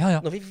mikrofonen igjen.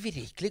 Ja. Når vi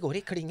virkelig går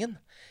i klingen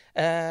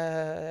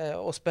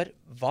og spør,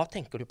 hva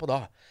tenker du på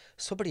da?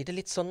 Så blir det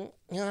litt sånn,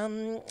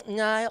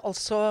 nei,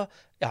 altså,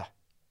 ja.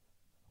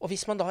 Og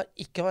hvis man da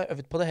ikke har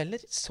øvd på det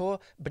heller, så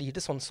blir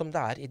det sånn som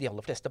det er i de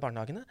aller fleste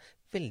barnehagene.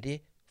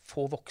 Veldig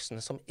få voksne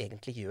som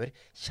egentlig gjør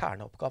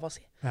kjerneoppgaven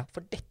sin. Ja.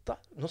 For dette,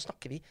 nå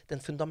snakker vi den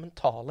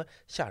fundamentale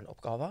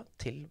kjerneoppgaven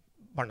til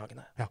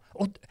barnehagene. Ja,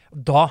 og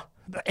da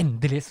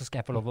endelig så skal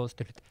jeg få lov å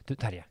stille ut,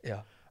 Terje. Ja.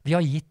 Vi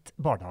har gitt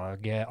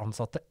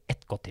barnehageansatte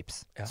et godt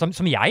tips, Ja. som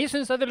jeg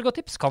synes er et veldig godt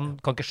tips. Kan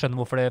ikke skjønne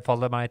hvorfor det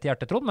faller meg til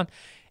hjertet, Trond, men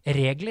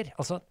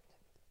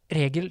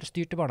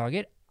regelstyrte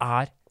barnehager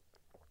er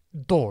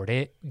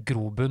dårlig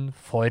grobunn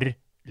for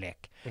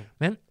lek.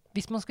 Men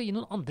hvis man skal gi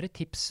noen andre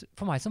tips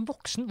for meg som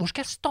voksen, hvor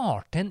skal jeg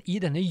starte hen i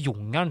denne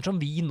jungelen som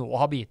vi nå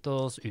har bitt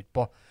oss ut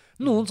på?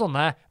 Noen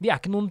sånne, vi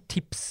ikke noen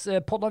tips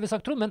på det, har vi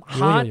sagt, Trond, men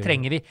her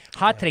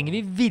trenger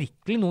vi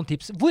virkelig noen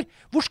tips.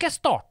 Hvor skal jeg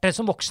starte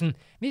som voksen,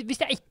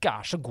 hvis jeg ikke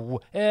så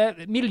god?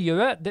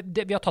 Miljøet,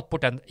 vi har tatt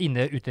bort den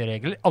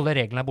inne-ute-regel, alle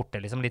reglene borte,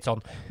 liksom, litt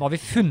sånn. Nå har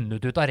vi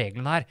funnet ut av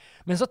reglene her.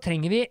 Men så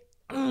trenger vi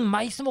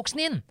meg som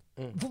voksen inn.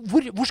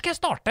 Hvor skal jeg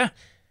starte?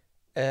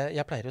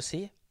 Jeg pleier å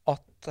si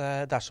at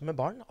det som med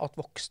barn, at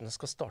voksne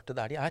skal starte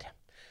der de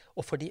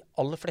Og for de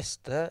aller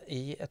fleste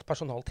i et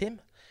personalteam,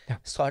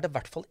 så det I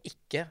hvert fall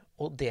ikke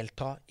å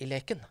delta I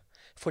leken.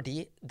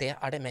 Fordi det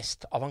det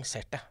mest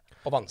avanserte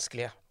og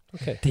vanskelige.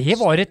 Okay. Det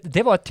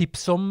var et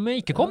tips som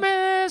ikke kom,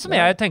 som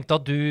jeg tenkte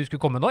at du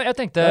skulle komme nå. Jeg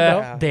tenkte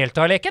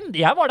delta I leken.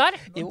 Jeg var der.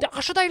 Jo. Det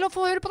så deilig å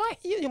få høre på deg.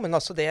 Jo, men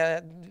altså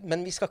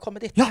men vi skal komme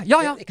dit.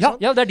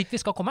 Ja, det dit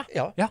vi skal komme.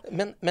 Ja.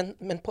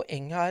 Men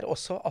poenget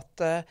også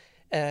at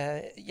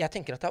jeg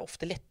tenker at det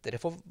ofte lettere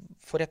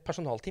for et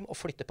personalteam å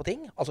flytte på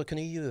ting, altså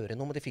kunne gjøre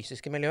noe med det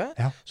fysiske miljøet.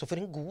 Ja. Så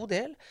for en god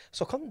del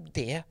så kan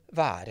det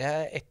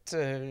være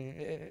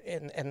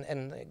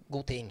en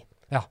god ting.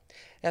 Ja.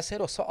 Jeg ser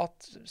også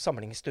at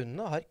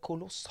samlingsstundene har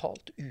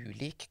kolossalt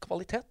ulik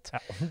kvalitet. Ja.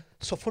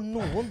 Så for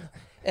noen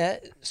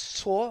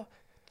så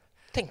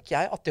tenker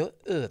jeg at det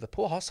å øve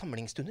på å ha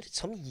samlingsstunder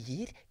som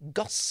gir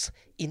gass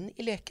inn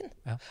I leken.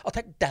 Ja. At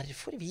det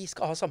derfor vi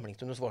skal ha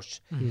samlingsstunder hos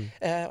oss.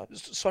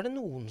 Så det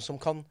noen som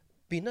kan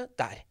begynne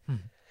der.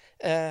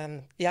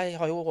 Jeg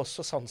har jo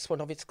også sans for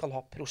når vi skal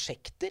ha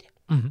prosjekter.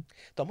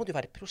 Da må det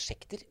være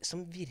prosjekter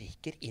som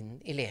virker inn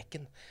I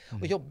leken.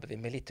 Og jobber vi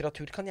med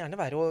litteratur, kan gjerne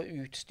være å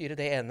utstyre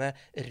det ene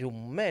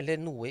rommet eller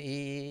noe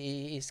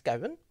I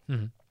skauen.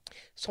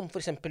 Som for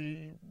eksempel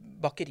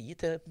bakeriet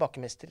til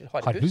bakemester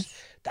Harbus.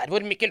 Der hvor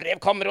Mikkel Rev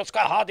kommer og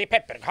skal ha de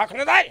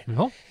pepperkakene der.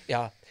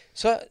 Ja.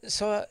 Så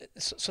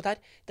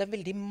det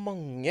veldig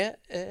mange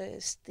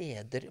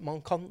steder man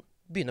kan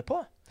begynne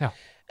på. Ja.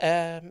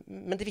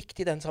 Men det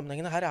viktige I den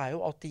sammenhengen her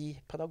jo at de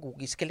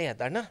pedagogiske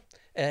lederne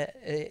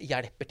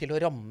hjelper til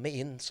å ramme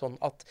inn sånn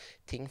at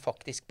ting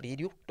faktisk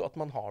blir gjort, og at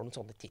man har noen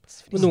sånne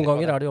tidsfrister. Men noen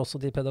ganger det jo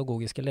også de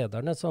pedagogiske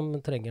lederne som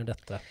trenger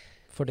dette.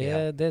 For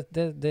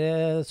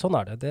sånn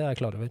det jeg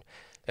klar over.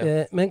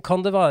 Ja. Men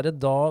kan det være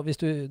da, hvis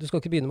du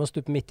skal ikke begynne med å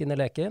stupe midt inn I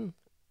leken,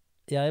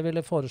 jeg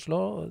ville foreslå,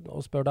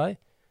 og spør deg,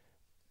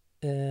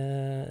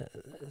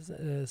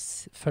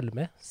 følg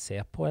med, se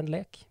på en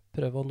lek,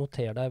 prøv å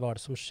notere deg hva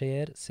det som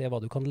skjer, se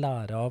hva du kan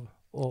lære av,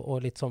 og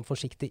litt sånn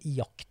forsiktig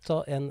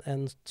jakta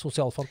en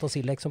sosial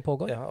fantasilek som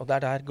pågår. Ja, og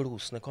det der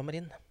glosene kommer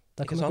inn.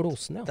 Der kommer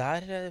glosen, ja.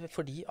 Der,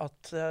 fordi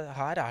at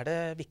her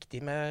det viktig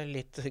med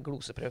litt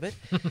gloseprøver.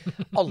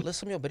 Alle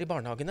som jobber I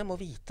barnehagene må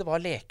vite hva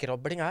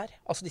lekerobling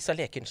altså disse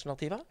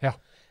lekeinitiativa. Ja.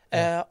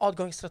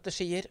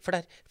 Adgangsstrategier.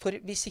 For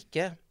hvis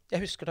ikke,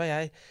 jeg husker da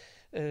jeg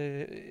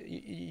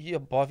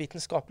jobbet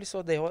vitenskapelig,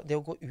 så det å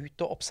gå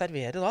ut og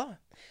observere da,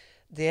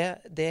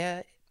 det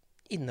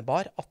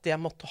innebar at jeg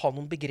måtte ha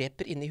noen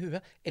begreper inne I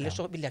huet, ellers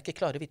så ville jeg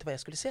ikke klare å vite hva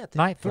jeg skulle se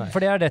etter. Nei, for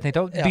det det jeg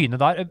tenkte å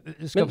begynne der.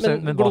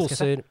 Men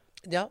gloser...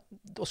 Ja,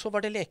 og så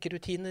var det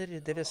lekerutiner,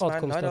 det som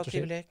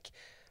narrativ lek.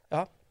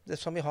 Ja, det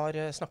som vi har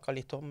snakket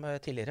litt om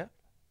tidligere.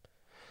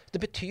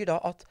 Det betyr da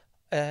at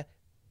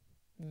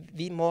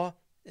vi må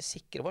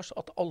sikre oss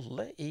at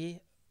alle I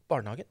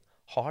barnehagen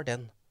har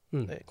den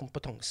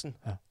kompetansen.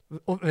 Ja.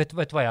 Og vet du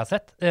hva jeg har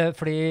sett?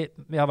 Fordi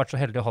jeg har vært så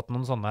heldig å ha hatt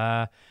noen sånne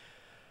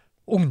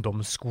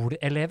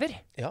ungdomsskoleelever.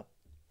 Ja.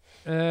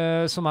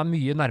 Som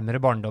mye nærmere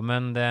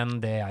barndommen enn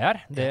det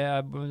jeg Det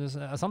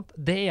sant.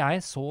 Det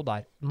jeg så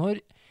der,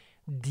 når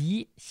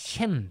de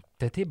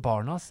kjente til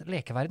barnas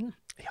lekeverden.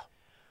 Ja.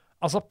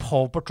 Altså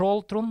Paw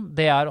Patrol, Trond,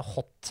 det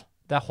hot.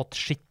 Det hot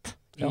shit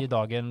I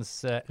dagens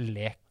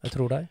lek. Jeg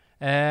tror det.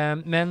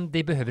 Men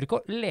de behøver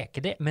ikke å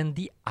leke det, men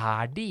de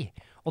de.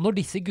 Og når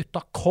disse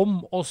gutta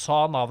kom og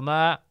sa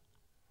navnet,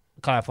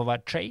 kan jeg få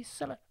være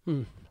Chase, eller?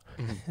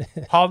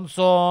 Han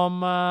som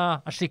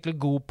skikkelig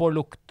god på å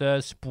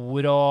lukte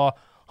spor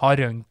og ha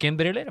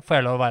røntgenbriller, får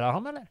jeg lov å være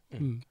han, eller?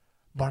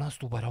 Barna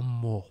sto bare og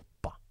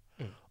måpa.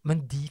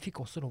 Men de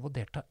fikk også lov å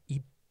delta I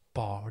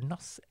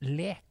barnas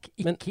lek,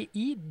 ikke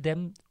I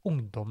den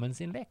ungdommen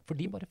sin lek, for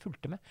de bare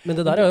fulgte med. Men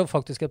det der jo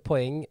faktisk et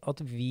poeng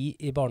at vi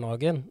I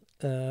barnehagen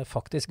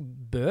faktisk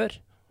bør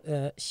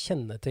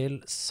kjenne til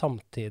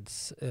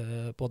samtids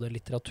både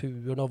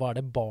litteraturen og hva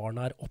det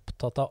barna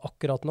opptatt av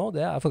akkurat nå.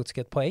 Det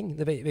faktisk et poeng.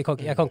 Jeg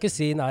kan ikke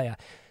si, nei, jeg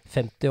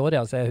 50 år,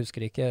 altså jeg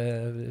husker ikke,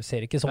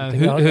 ser ikke sånne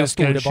ting. Jeg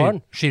husker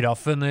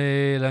giraffen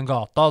I den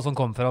gata som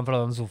kom fra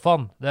den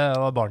sofaen. Det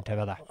var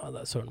barn-TV, det. Ja,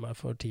 det søren meg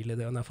for tidlig,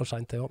 det er for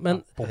sent det også.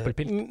 Men,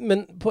 Pompelpilt.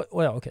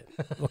 Ok.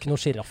 Det var ikke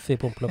noe giraff I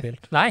Pompel og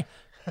Pilt. Nei.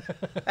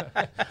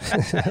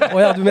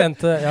 Ja, du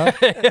mente, ja.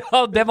 Ja,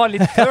 det var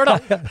litt før da.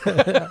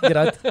 Ja,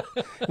 greit.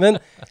 Men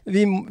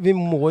vi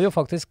må jo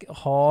faktisk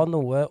ha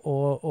noe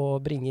å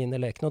bringe inn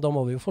I leken, og da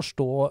må vi jo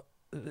forstå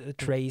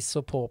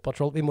Trace og Paw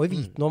Patrol. Vi må jo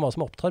vite noe om hva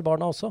som opptar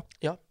barna også.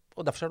 Ja,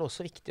 og derfor det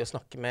også viktig å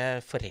snakke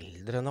med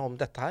foreldrene om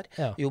dette her.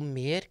 Ja. Jo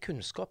mer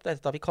kunnskap, det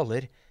dette vi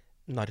kaller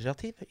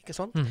narrativ, ikke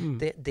sant?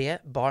 Det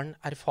barn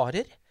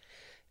erfarer,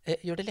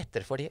 gjør det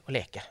lettere for dem å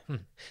leke.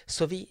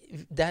 Så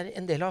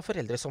en del av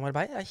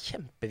foreldresamarbeidet er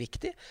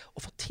kjempeviktig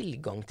å få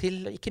tilgang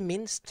til, ikke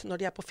minst når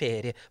de er på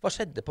ferie. Hva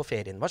skjedde på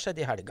ferien? Hva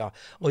skjedde i helga?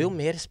 Og jo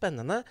mer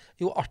spennende,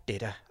 jo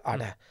artigere er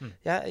det.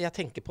 Jeg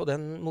tenker på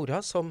den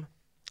mora som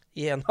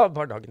i en av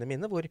barnehagene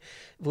mine, hvor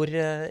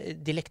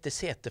de lekte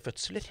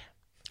setefødsler.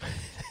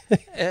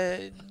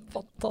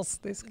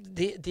 Fantastisk.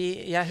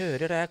 Jeg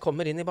hører da jeg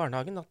kommer inn i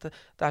barnehagen at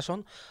det er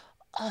sånn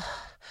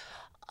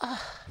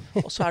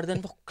og så er det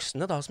den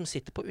voksne da som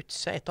sitter på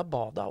utsida etter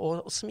badet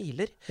og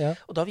smiler. Ja.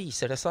 Og da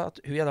viser det seg at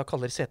hun jeg da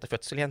kaller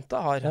setefødseljenta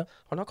har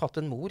nok hatt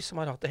en mor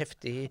som har hatt det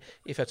heftig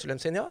i fødselen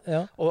sin,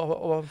 Ja.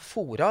 og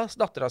fôra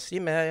dattera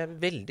si med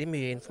veldig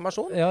mye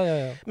informasjon. Ja.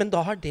 Men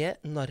da har det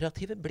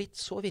narrativet blitt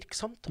så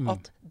virksomt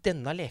at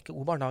denne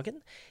lekegode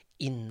barnehagen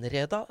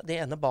innreda det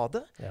ene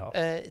badet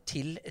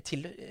til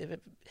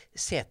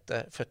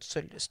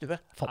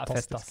setefødselstue.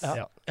 Fantastisk.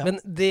 Ja.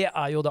 Men det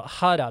er jo da,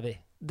 her er vi.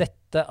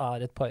 Dette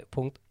er et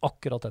punkt,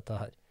 akkurat dette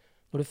her.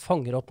 Når du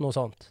fanger opp noe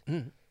sånt,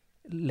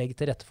 legg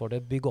til rette for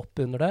det, bygg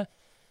opp under det.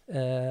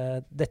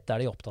 Dette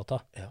er de opptatt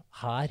av. Ja.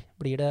 Her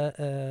blir det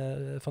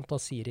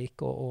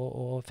fantasirik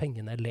og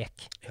fengende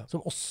lek. Ja.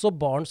 Som også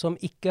barn som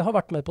ikke har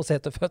vært med på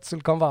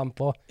setefødsel kan være med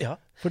på. Ja.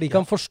 For de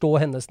kan forstå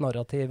hennes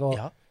narrativ.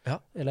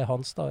 Eller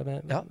hans da.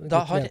 Da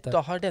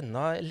har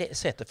denne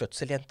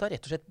setefødseljenta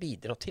rett og slett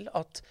bidratt til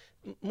at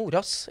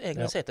moras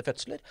egne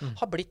setefødsler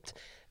har blitt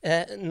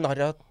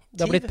narrativ.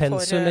 Det har blitt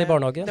pensum i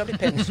barnehagen. Det har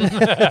blitt pensum. Det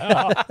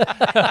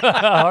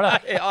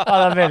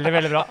er veldig,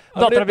 veldig bra.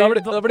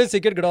 Da blir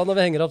sikkert glad når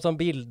vi henger opp sånn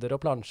bilder og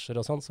plansjer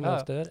og sånn, som vi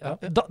ofte gjør. Ja.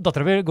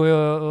 Datteren min går jo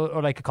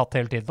og leker katt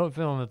hele tiden, for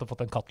hun har nettopp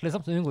fått en katt,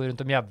 liksom. Så hun går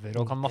rundt og mjauer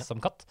og kan masse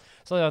om katt.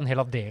 Så det er en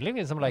hel avdeling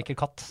som leker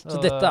katt. Så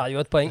dette er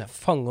jo et poeng.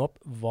 Fange opp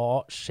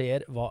hva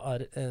skjer, hva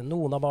er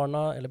noen av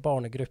barna, eller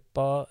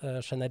barnegruppa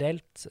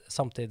generelt,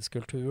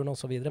 samtidskulturen og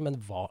så videre, men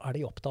hva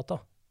er de opptatt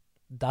av?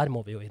 Der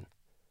må vi jo inn,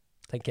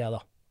 tenker jeg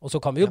da. Og så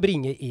kan vi jo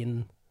bringe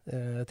inn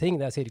ting,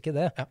 jeg sier ikke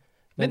det. Ja.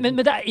 Men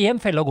det er én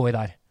felle å gå i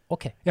der.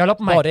 Ok,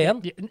 bare én?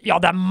 Ja,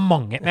 det er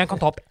mange, men jeg kan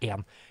ta opp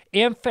én.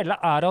 En felle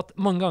er at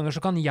mange ganger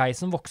så kan jeg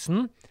som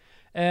voksen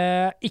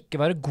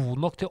ikke være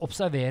god nok til å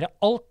observere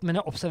alt,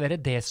 men jeg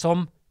observerer det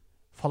som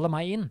faller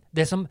meg inn.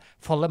 Det som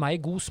faller meg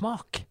i god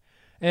smak.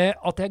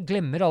 At jeg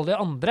glemmer alle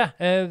de andre.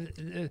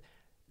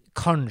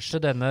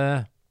 Kanskje denne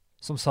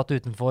som satt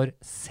utenfor,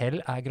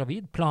 selv er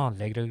gravid,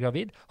 planlegger og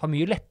gravid, har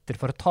mye lettere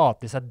for å ta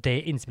til seg det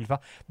innspillet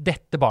fra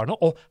dette barnet,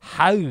 og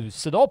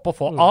hause det opp, og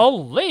få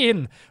alle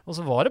inn. Og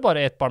så var det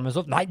bare ett barn, men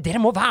så, nei, dere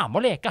må være med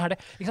å leke her.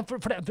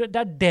 For det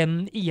er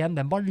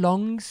den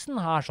balansen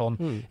her sånn.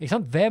 Ikke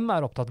sant? Hvem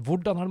er opptatt?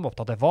 Hvordan har de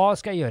opptatt det? Hva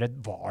skal jeg gjøre?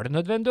 Var det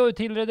nødvendig å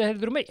tilrede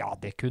hele rommet? Ja,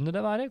 det kunne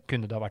det være.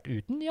 Kunne det ha vært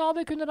uten? Ja,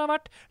 det kunne det ha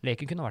vært.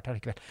 Leken kunne ha vært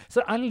her likevel. Så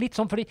det er litt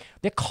sånn, fordi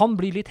det kan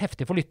bli litt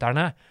heftig for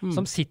lytterne,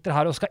 som sitter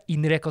her og skal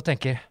innreke og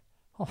tenker,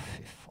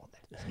 fy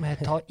fader, må jeg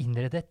ta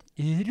innrede et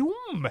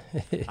rom?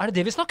 Er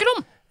det vi snakker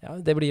om? Ja,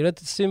 det blir jo et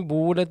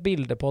symbol, et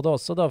bilde på det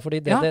også da, fordi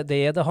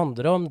det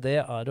handler om, det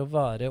er å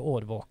være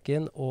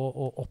årvåken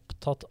og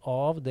opptatt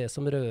av det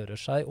som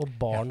rører seg, og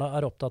barna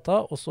er opptatt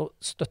av, og så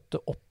støtte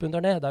opp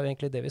under det. Det er jo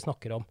egentlig det vi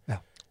snakker om. Ja.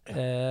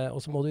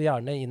 Og så må du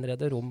gjerne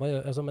innrede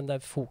rommet, men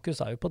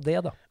fokus er jo på det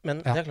da.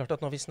 Men det er klart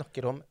at når vi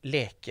snakker om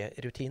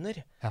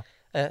lekerutiner,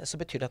 så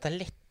betyr det at det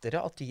er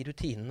lettere at de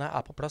rutinene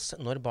er på plass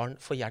når barn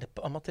får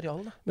hjelp av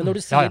materialene. Men når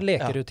du sier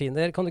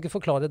lekerutiner, kan du ikke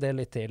forklare det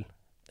litt til?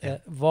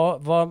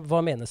 Hva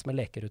menes med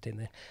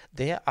lekerutiner?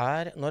 Det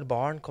er når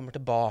barn kommer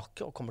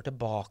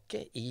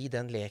tilbake i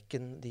den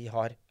leken de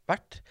har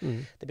vært.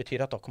 Det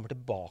betyr at da kommer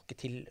tilbake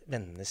til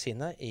vennene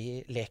sine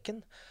i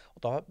leken. Og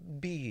da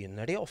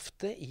begynner de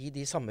ofte i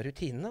de samme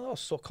rutinene, og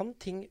så kan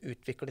ting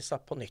utvikle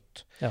seg på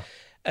nytt. Ja.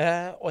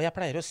 Og jeg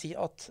pleier å si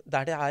at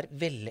der det er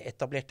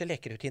veletablerte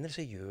lekerutiner,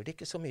 så gjør det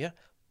ikke så mye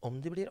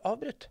om de blir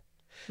avbrutt.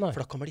 Nei. For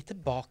da kommer de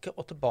tilbake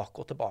og tilbake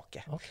og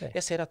tilbake. Okay.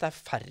 Jeg ser at det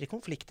er færre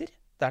konflikter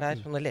der det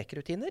er sånne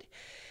lekerutiner,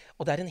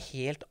 og det er en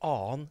helt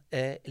annen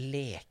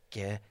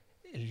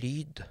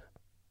lekelyd.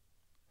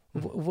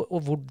 Og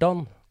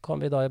hvordan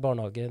kan vi da i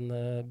barnehagen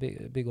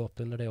bygge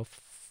opp under det å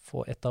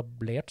få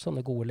etablert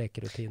sånne gode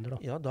lekerutiner? Da?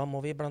 Ja, da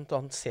må vi blant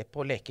annet se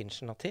på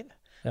lekeinitiativ.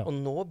 Ja. Og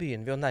nå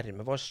begynner vi å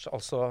nærme oss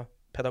altså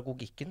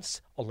pedagogikkens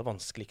aller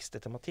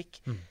vanskeligste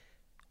tematikk.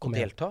 Å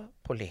delta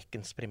på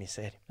lekens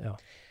premisser. Ja.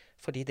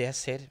 Fordi det jeg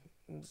ser,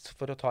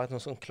 for å ta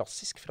noe sånn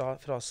klassisk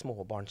fra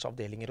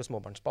småbarnsavdelinger og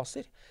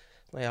småbarnsbaser,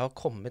 når jeg har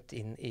kommet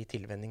inn i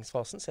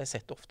tilvenningsfasen, så har jeg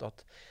sett ofte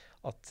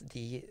at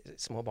de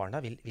små barna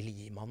vil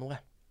gi meg noe.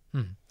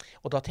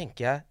 Og da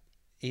tenker jeg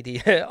i de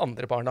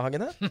andre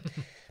barnehagene,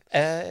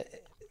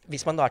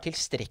 hvis man da er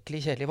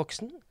tilstrekkelig kjedelig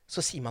voksen, så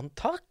sier man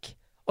takk,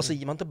 og så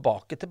gir man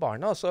tilbake til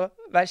barna, og så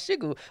vær så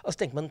god, og så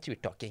tenker man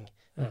turtaking.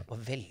 Og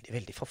veldig,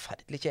 veldig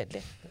forferdelig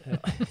kjedelig.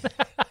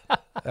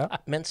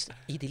 Mens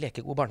i de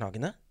lekegode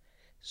barnehagene,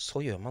 så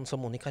gjør man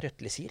som Monica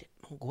Røttle sier,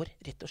 man går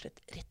rett og slett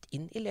rett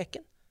inn i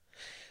leken.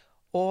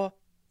 Og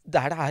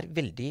der det er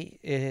veldig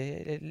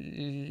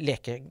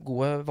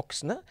lekegode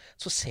voksne,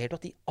 så ser du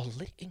at de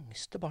aller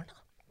yngste barna,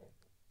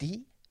 de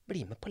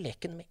bli med på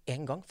leken med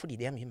en gang,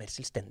 fordi de mye mer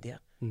selvstendige.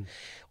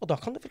 Og da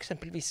kan det for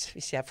eksempel,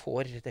 hvis jeg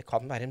får, det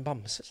kan være en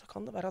bamse, så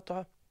kan det være at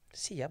da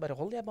sier jeg bare,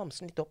 hold jeg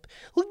bamsen litt opp.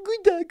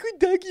 God dag,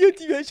 ja,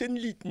 du sånn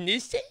liten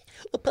nisse,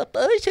 og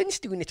pappa sånn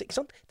stor nisse, ikke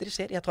sant? Dere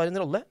ser, jeg tar en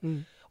rolle,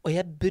 og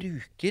jeg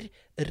bruker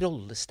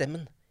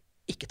rollestemmen,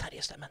 ikke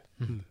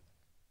Terje-stemmen.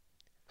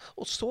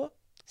 Og så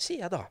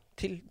sier jeg da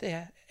til det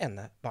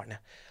ene barnet,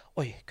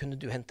 oi, kunne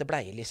du hente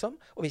bleie liksom?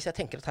 Og hvis jeg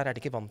tenker at her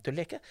det ikke vant til å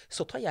leke,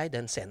 så tar jeg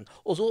den scenen.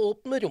 Og så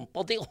opp med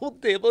rumpa til,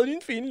 det var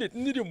en fin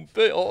liten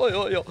rumpe,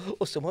 ja.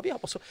 Og så må vi ha,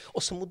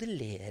 og så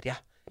modellerer jeg.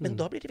 Men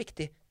da blir det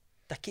viktig,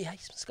 det ikke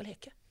jeg som skal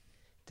leke.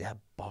 Det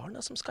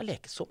barna som skal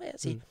leke, så må jeg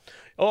si.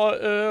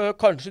 Ja,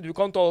 kanskje du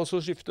kan ta oss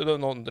og skifte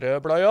den andre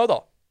bleia da.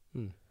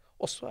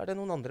 Og så det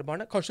noen andre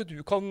barna. Kanskje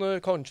du kan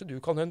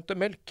hente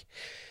melk.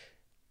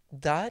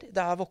 Der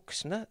det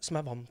voksne som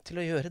vant til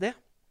å gjøre det,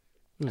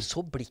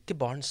 så blir ikke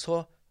barn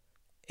så,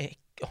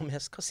 om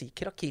jeg skal si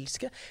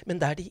krakilske,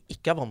 men der de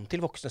ikke vant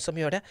til voksne som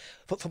gjør det.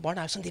 For barn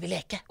jo sånn, de vil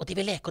leke, og de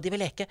vil leke, og de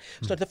vil leke.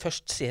 Så når de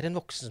først ser en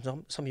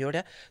voksen som gjør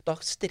det, da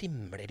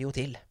strimler de jo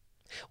til.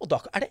 Og da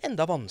det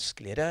enda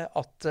vanskeligere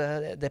at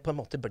det på en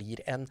måte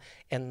blir en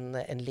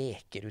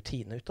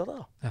lekerutine ut av det.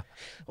 Da. Ja.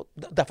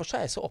 Og derfor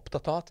så jeg så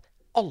opptatt av at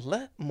alle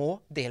må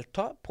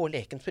delta på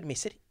lekens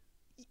premisser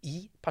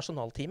i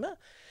personalteamet,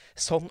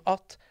 sånn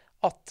at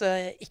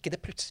ikke det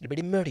plutselig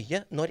blir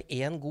mølje når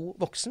en god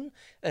voksen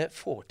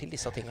får til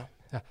disse tingene.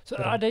 Ja. Så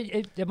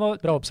jeg må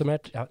bra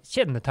oppsummert. Ja,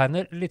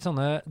 kjennetegner litt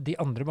sånne de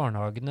andre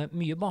barnehagene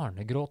mye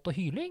barnegråt og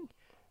hyling?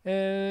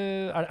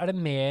 Det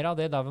mer av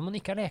det der hvor man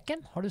ikke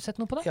leken? Har du sett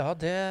noe på det? Ja,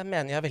 det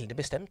mener jeg veldig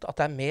bestemt. At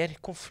det mer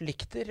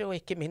konflikter, og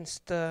ikke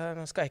minst,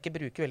 nå skal jeg ikke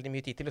bruke veldig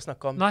mye tid til å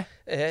snakke om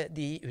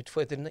de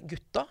utfordrende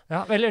gutta.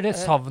 Ja, eller det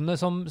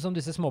savnet som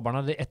disse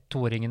småbarna, de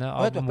 1-2-åringene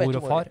av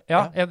mor og far.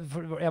 Ja, jeg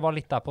var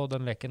litt der på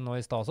den leken nå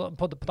i sted også.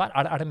 På der,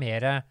 er det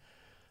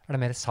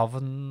mer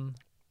savn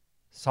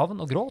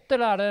og gråt,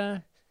 eller det?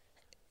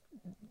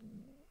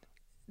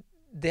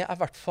 Det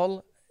i hvert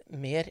fall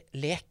mer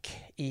lek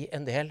i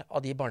en del av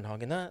de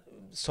barnehagene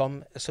som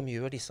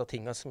gjør disse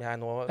tingene som jeg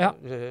nå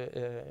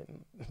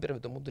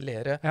prøvde å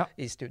modellere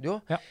i studio.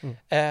 Ja.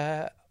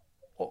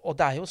 Og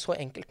det jo så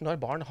enkelt,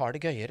 når barn har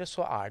det gøyere,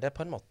 så det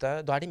på en måte,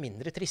 da de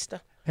mindre triste.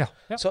 Ja.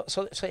 Ja.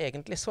 Så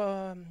egentlig så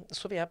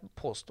vil jeg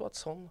påstå at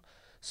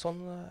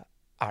sånn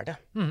det.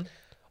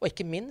 Og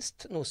ikke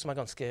minst, noe som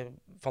ganske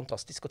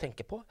fantastisk å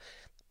tenke på,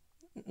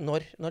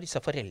 når disse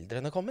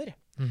foreldrene kommer,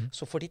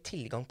 så får de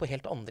tilgang på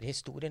helt andre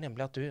historier,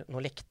 nemlig at nå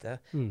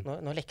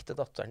lekte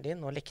datteren din,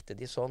 nå lekte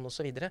de sånn, og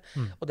så videre.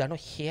 Og det noe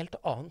helt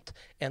annet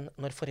enn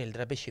når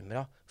foreldre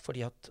bekymret,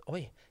 fordi at,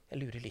 oi, jeg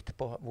lurer litt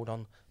på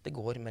hvordan det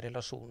går med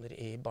relasjoner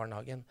i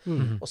barnehagen.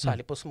 Og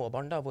særlig på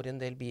småbarn, da, hvor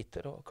en del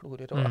biter og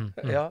klorer.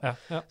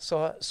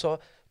 Så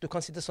du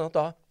kan si det sånn at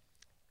da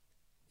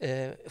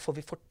får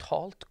vi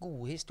fortalt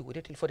gode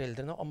historier til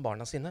foreldrene om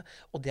barna sine,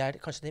 og det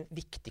kanskje det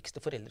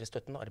viktigste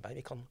foreldrestøttende arbeid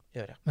vi kan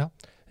gjøre. Ja.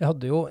 Jeg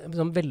hadde jo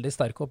en veldig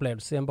sterk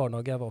opplevelse i en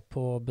barnehage jeg var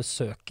på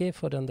besøk i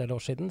for en del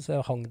år siden, så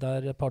jeg hang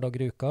der et par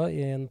dager i uka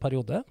i en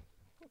periode.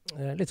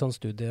 Litt sånn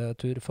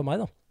studietur for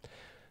meg da.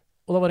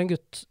 Og da var en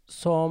gutt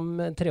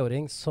en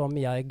 3-åring som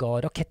jeg ga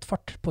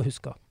rakettfart på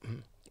huska.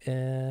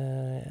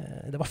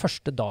 Det var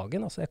første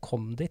dagen, altså jeg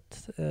kom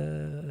dit,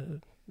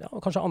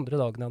 kanskje andre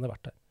dagen jeg hadde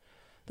vært der.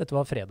 Dette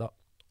var fredag.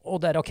 Og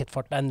det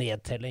rakettfart, det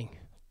nedtelling.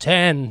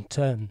 10,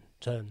 10,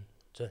 10,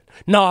 10.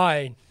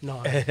 9, 9,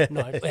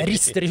 9. Og jeg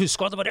rister i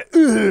huska, og det bare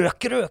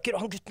øker. Og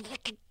han gutten var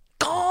ikke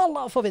gal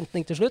av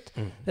forventning til slutt.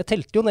 Jeg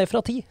telte jo ned fra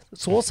 10,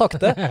 så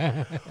sakte.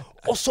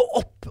 Og så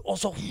opp, og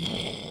så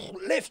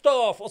lift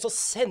off! Og så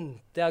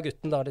sendte jeg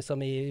gutten da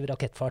liksom i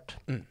rakettfart.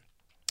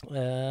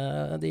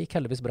 Det gikk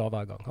heldigvis bra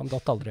hver gang. Han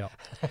datt aldri av.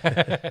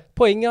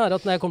 Poenget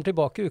at når jeg kommer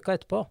tilbake uka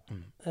etterpå,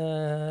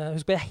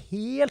 husk på, jeg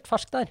helt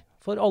fersk der,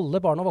 for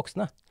alle barn og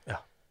voksne.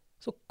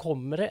 Så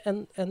kommer det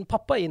en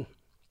pappa inn,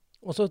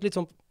 og så litt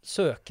sånn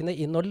søkende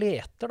inn og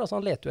leter. Da, så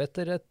han leter jo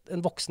etter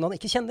en voksen han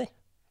ikke kjenner.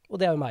 Og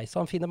det jo meg, så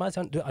han finner meg. Så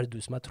han, det du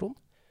som Trond?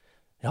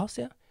 Ja,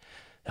 sier jeg.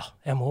 Ja,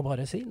 jeg må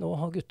bare si, nå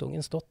har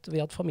guttungen stått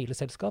ved et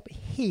familieselskap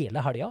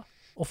hele helga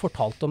og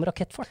fortalt om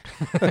rakettfart.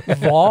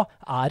 Hva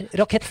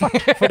rakettfart?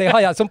 For det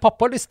har jeg som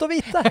pappa lyst til å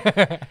vite.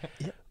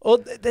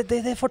 Og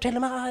det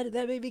forteller meg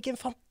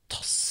hvilken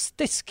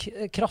fantastisk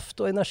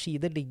kraft og energi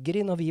det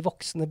ligger i når vi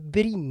voksne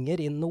bringer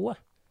inn noe.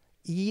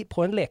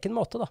 På en leken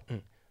måte da,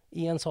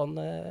 i en sånn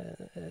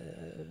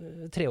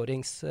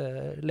 3-årings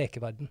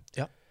lekeverden.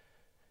 Ja.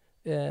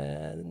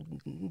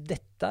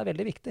 Dette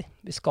veldig viktig.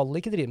 Vi skal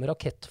ikke drive med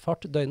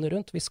rakettfart døgnet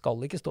rundt. Vi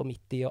skal ikke stå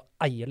midt i å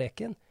eie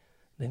leken,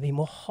 men vi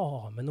må ha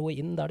med noe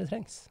inn der det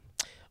trengs.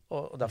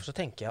 Og derfor så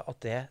tenker jeg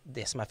at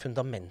det som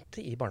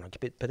fundamentet i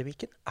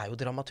barnehagepedagogikken jo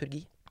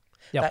dramaturgi.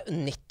 Ja. Det jo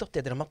nettopp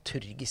det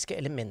dramaturgiske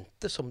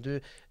elementet som du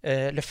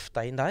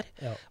løfta inn der,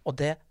 og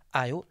det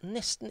jo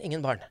nesten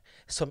ingen barn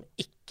som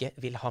ikke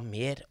vil ha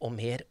mer og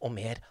mer og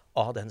mer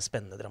av den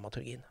spennende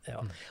dramaturgien. Ja.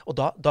 Og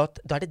da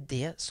det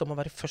det som må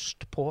være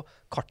først på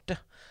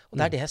kartet. Og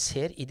det det jeg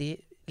ser i de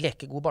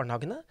lekegode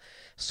barnehagene,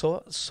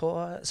 så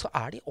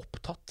de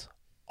opptatt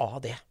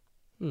av det.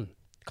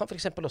 Kan for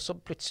eksempel også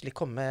plutselig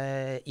komme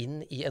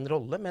inn i en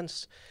rolle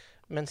mens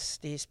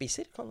de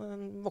spiser. Kan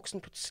en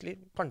voksen plutselig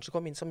kanskje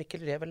komme inn som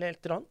Mikkel Rev eller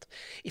et eller annet.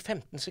 I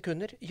 15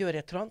 sekunder gjøre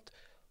et eller annet,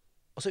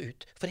 og så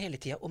ut. For hele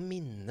tiden å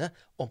minne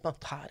om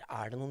at her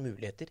er det noen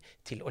muligheter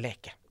til å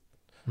leke.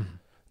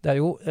 Det er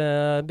jo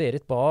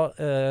Berit Bae,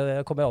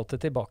 kommer jeg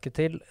alltid tilbake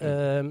til.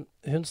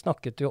 Hun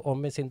snakket jo om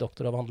i sin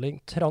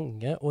doktoravhandling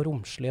trange og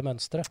romslige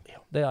mønstre.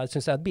 Ja. Det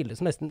synes jeg er et bilde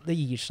som nesten det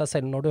gir seg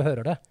selv når du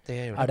hører det.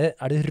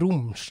 Er det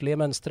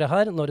romslige mønstre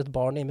her når et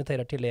barn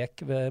inviterer til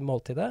lek ved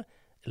måltidet,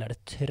 eller er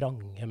det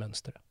trange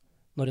mønstre?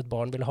 Når et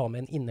barn vil ha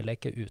med en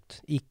inneleke ut.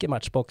 Ikke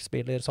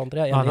matchbox-spiller,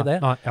 Sondre, jeg er enig i det.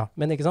 Ja.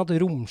 Men ikke sant,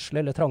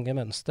 romslige eller trange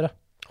mønstre.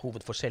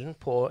 Hovedforskjellen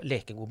på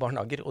lekegode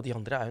barnehager og de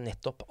andre er jo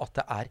nettopp at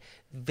det er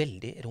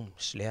veldig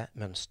romslige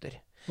mønster.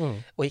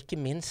 Og ikke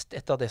minst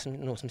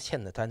noe som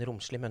kjennetegner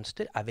romslige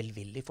mønster, er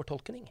velvillig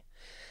fortolkning.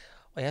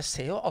 Og jeg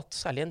ser jo at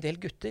særlig en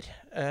del gutter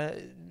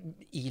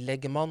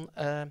ilegger man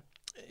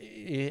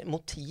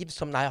motiv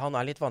som nei, han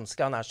er litt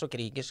vanskelig, han er så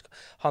krigersk,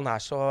 han er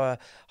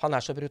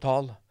så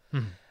brutal.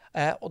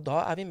 Og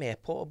da er vi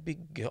med på å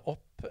bygge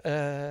opp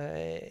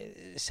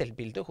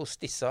selvbildet hos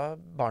disse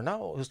barna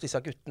og hos disse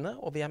guttene,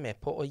 og vi er med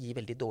på å gi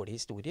veldig dårlige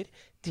historier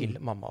til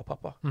mamma og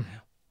pappa.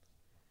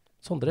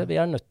 Sondre, vi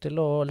er nødt til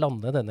å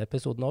lande denne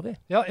episoden av, vi.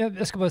 Ja,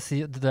 jeg skal bare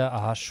si at det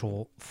er så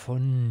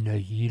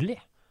fornøyelig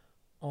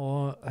å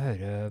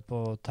høre på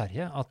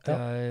Terje at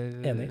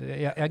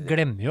jeg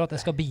glemmer jo at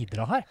jeg skal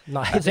bidra her.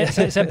 Nei,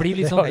 så jeg blir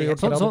litt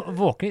sånn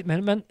våken.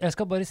 Men jeg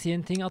skal bare si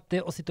en ting, at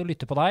det å sitte og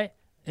lytte på deg,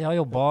 jeg har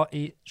jobbet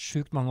i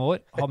sjukt mange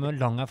år, har med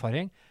lang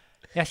erfaring.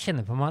 Jeg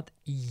kjenner på meg at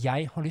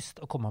jeg har lyst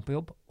til å komme meg på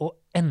jobb og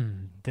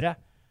endre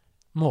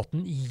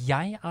måten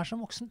jeg er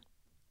som voksen.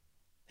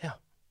 Ja.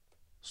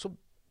 Så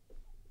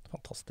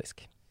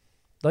fantastisk.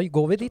 Da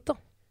går vi dit, da.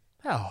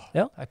 Ja.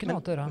 Det er ikke noe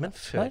annet å gjøre. Men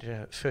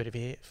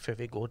før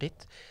vi går dit,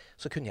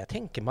 så kunne jeg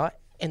tenke meg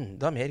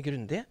enda mer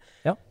grundig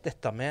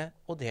dette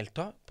med å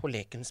delta på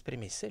lekens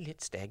premisser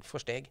litt steg for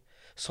steg.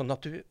 Sånn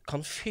at du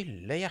kan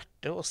fylle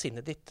hjertet og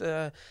sinnet ditt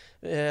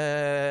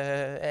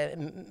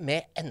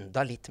med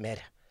enda litt mer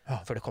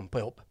før du kommer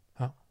på jobb.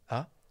 Ja.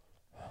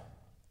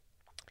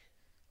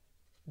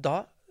 Da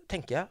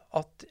tenker jeg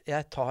at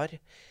jeg tar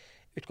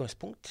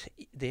utgangspunkt,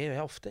 det gjør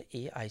jeg ofte,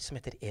 i ei som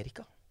heter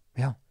Erika.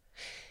 Ja.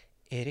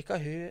 Erika,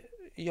 hun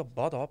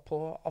jobbet da på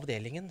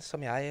avdelingen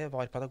som jeg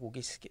var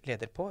pedagogisk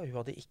leder på. Hun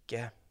hadde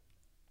ikke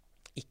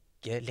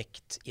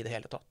lekt i det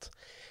hele tatt.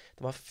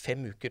 Det var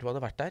 5 uker hun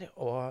hadde vært der,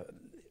 og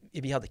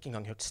vi hadde ikke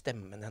engang hørt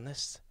stemmen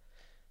hennes.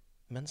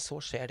 Men så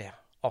skjer det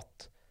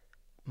at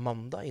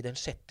mandag i den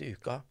 6.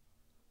 uka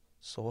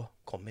så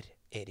kommer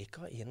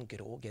Erika i en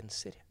grå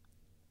genser.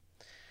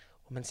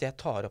 Og mens jeg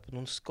tar opp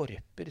noen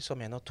skorper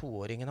som en av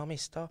 2-åringene har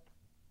mistet,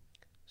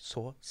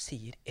 så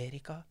sier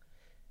Erika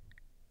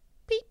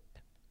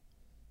pip.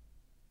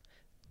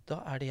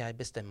 Da er det jeg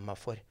bestemmer meg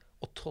for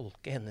å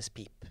tolke hennes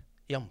pip,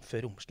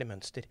 jamfør romslig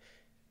mønster,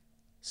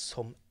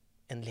 som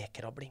en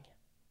lekerabling.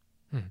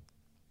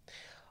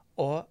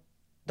 Og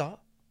da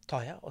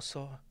tar jeg, og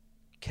så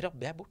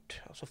krabber jeg bort,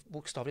 altså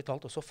bokstavelig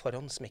talt også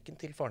foran smekken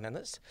til faren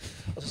hennes.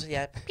 Og så sier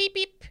jeg, pip,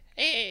 pip,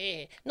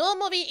 nå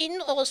må vi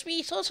inn og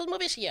spise, og så må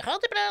vi si, ha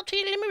det bra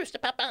til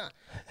musepappa.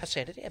 Her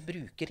ser dere, jeg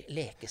bruker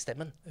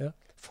lekestemmen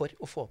for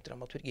å få opp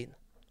dramaturgien.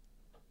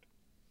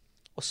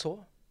 Og så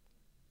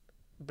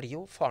blir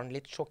jo faren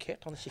litt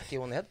sjokkert, han kikker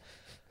jo ned,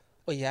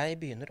 og jeg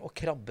begynner å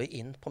krabbe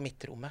inn på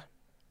midtrommet.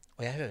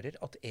 Og jeg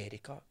hører at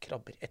Erika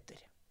krabber etter.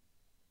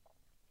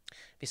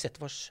 Vi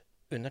setter oss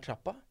under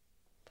trappa.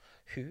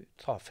 Hun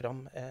tar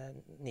fram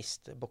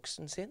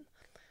nisteboksen sin,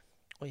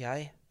 og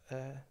jeg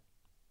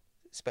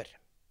spør.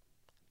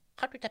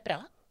 Har du det bra?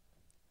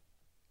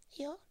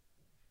 Ja,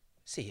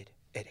 sier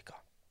Erika.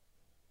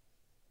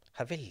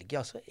 Her velger jeg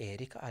altså,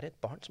 Erika er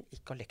et barn som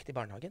ikke har lekt i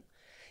barnehagen.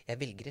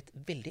 Jeg velger et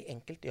veldig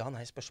enkelt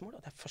ja-nei-spørsmål,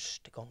 og det er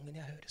første gangen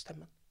jeg hører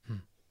stemmen.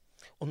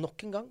 Og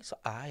nok en gang så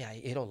er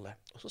jeg i rolle.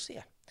 Og så sier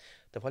jeg,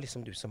 det var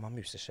liksom du som var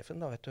musesjefen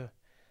da, vet du.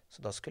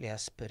 Så da skulle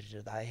jeg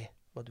spørre deg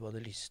hva du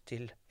hadde lyst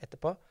til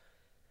etterpå.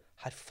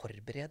 Her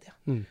forbereder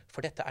jeg.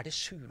 For dette er det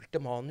skjulte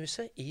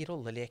manuset i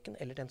rolleleken,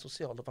 eller den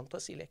sosiale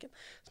fantasileken,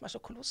 som er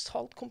så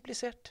kolossalt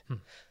komplisert.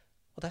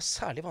 Og det er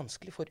særlig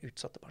vanskelig for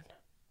utsatte barn.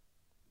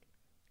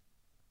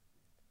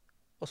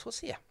 Og så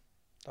sier jeg,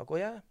 da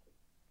går jeg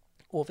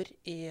over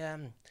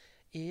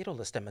i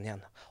rollestemmen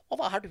igjen.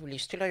 Og hva har du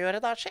lyst til å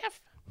gjøre da,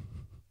 sjef?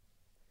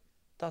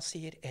 Da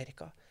sier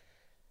Erika,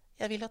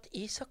 jeg vil at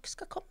Isak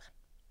skal komme.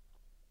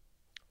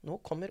 Nå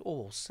kommer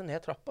Åse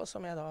ned trappa,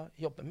 som jeg da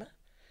jobber med.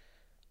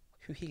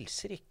 Hun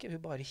hilser ikke,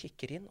 hun bare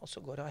kikker inn, og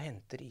så går hun og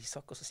henter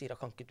Isak, og så sier hun,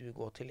 kan ikke du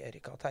gå til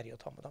Erika og Terje og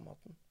ta med deg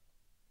maten?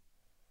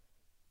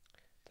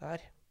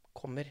 Der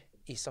kommer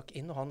Isak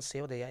inn, og han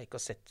ser jo det jeg ikke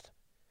har sett.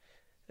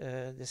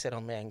 Det ser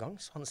han med en gang,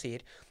 så han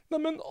sier, «Nei,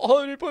 men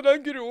har du på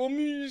deg grå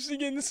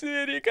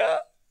musegenser, Erika?»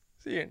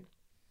 sier han.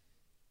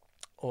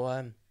 Og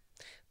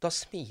da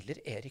smiler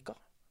Erika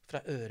fra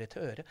øre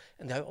til øre,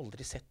 men jeg har jo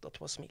aldri sett at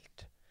hun har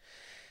smilt.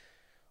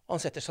 Og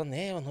han setter seg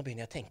ned, og nå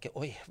begynner jeg å tenke,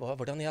 oi,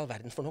 hvordan i all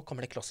verden, for nå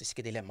kommer det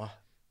klassiske dilemmaet.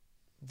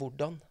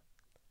 Hvordan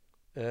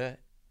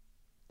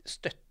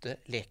støtte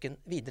leken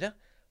videre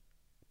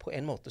på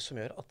en måte som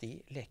gjør at de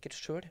leker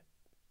selv.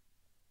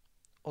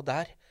 Og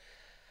der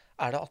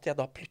det at jeg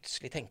da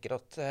plutselig tenker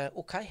at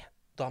ok,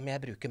 da må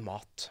jeg bruke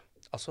mat.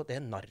 Altså det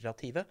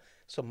narrativet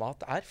som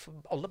mat for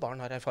alle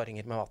barn har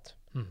erfaringer med mat.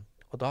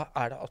 Og da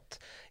det at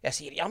jeg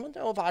sier, ja, men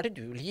og hva det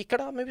du liker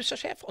da,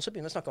 musesjef? Og så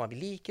begynner jeg å snakke om hva vi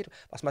liker,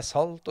 hva som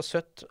salt og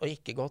søtt og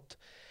ikke godt.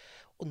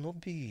 Og nå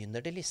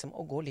begynner det liksom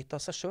å gå litt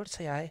av seg selv,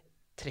 så jeg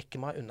trekker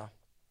meg unna.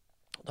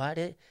 Da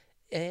det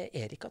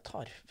Erika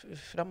tar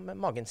fram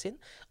magen sin,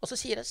 og så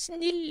sier hun,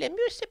 snille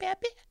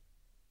musebaby.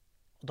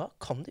 Og da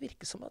kan det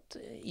virke som at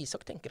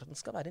Isak tenker at han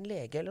skal være en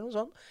lege eller noe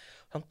sånt.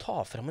 Han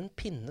tar fram en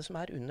pinne som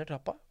under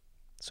trappa,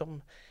 som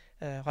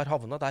har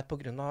havnet der på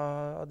grunn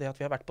av det at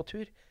vi har vært på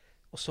tur.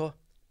 Og så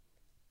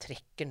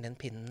trekker den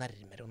pinnen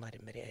nærmere og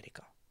nærmere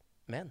Erika.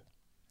 Men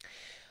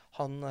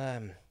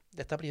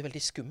dette blir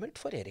veldig skummelt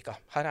for Erika.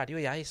 Her det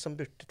jo jeg som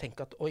burde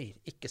tenke at oi,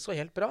 ikke så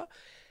helt bra.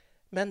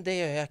 Men det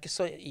gjør jeg ikke,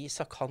 så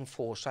Isak han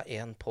får seg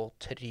en på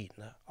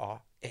trynet av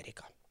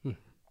Erika.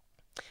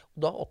 Og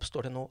da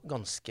oppstår det noe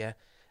ganske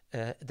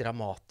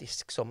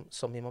dramatisk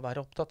som vi må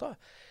være opptatt av.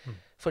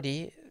 Fordi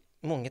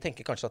mange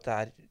tenker kanskje at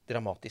det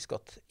dramatisk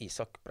at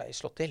Isak ble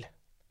slått til.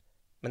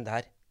 Men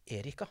det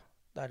Erika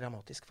det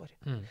dramatisk for.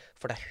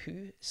 For det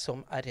hun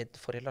som redd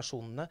for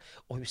relasjonene,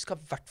 og hun skal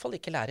i hvert fall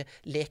ikke lære.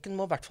 Leken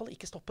må i hvert fall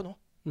ikke stoppe nå.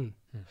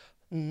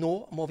 Nå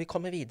må vi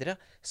komme videre,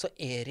 så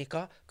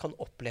Erika kan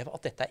oppleve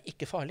at dette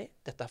ikke farlig,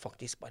 dette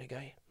faktisk bare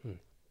gøy.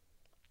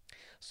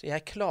 Så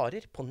jeg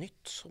klarer på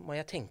nytt, så må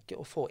jeg tenke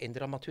å få inn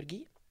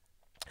dramaturgi.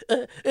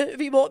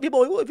 Vi må, og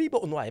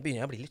nå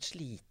begynner jeg å bli litt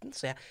sliten,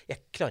 så jeg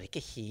klarer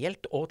ikke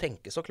helt å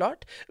tenke så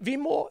klart. Vi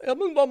må, ja,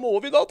 men hva må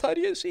vi da,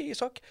 Terje, sier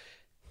Isak.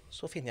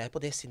 Så finner jeg på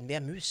det siden vi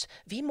mus.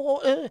 Vi må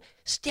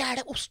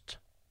stjele ost.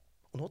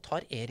 Og nå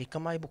tar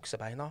Erika meg i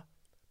buksebeina,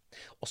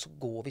 og så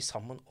går vi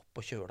sammen opp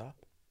på kjøla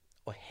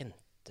og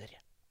henter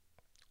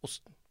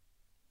osten.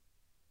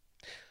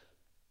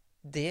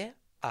 Det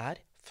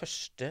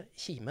første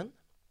kimen.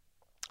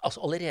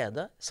 Altså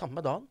allerede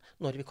samme dagen,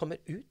 når vi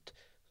kommer ut,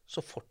 så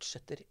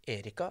fortsetter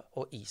Erika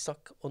og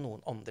Isak og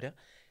noen andre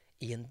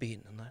i en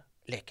begynnende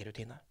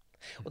lekerutine.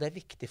 Og det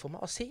viktig for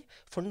meg å si,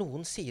 for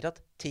noen sier at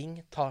ting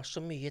tar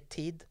så mye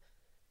tid.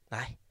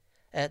 Nei,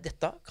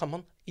 dette kan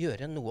man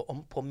gjøre noe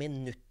om på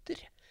minutter.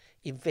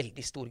 I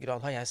veldig stor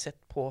grad har jeg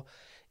sett på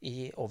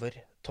i over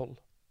 12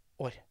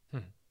 år.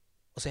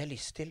 Og så har jeg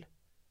lyst til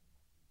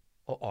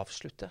å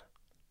avslutte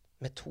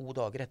med 2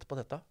 dager etterpå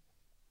dette.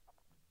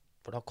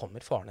 For da kommer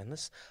faren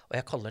hennes, og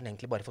jeg kaller den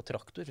egentlig bare for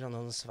traktor, for han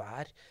en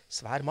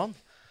svær mann.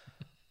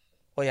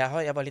 Og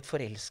jeg var litt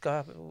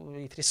forelsket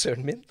i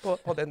frisøren min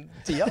på den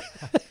tida.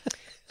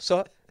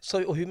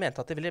 Og hun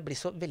mente at det ville bli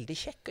så veldig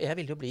kjekk, og jeg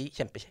ville jo bli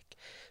kjempekjekk.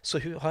 Så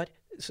hun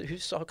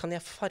sa, kan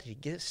jeg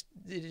farge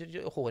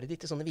håret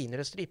ditt i sånne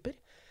vinrøde striper?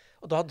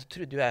 Og da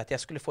trodde jeg at jeg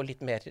skulle få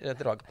litt mer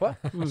drag på,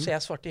 så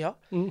jeg svarte ja.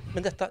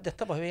 Men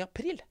dette var jo i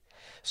april.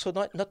 Så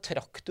når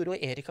Traktor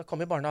og Erika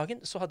kom i barnehagen,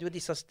 så hadde jo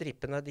disse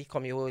stripene, de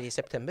kom jo i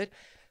september,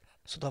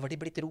 så da var de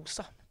blitt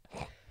rosa.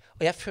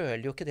 Og jeg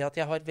føler jo ikke det at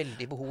jeg har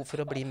veldig behov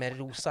for å bli mer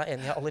rosa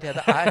enn jeg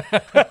allerede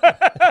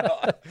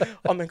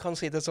Om en kan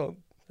si det sånn.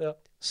 Ja.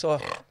 Så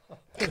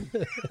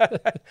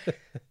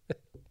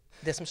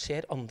det som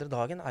skjer andre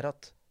dagen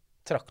at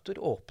Traktor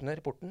åpner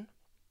porten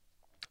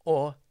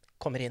og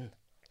kommer inn.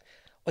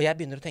 Og jeg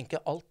begynner å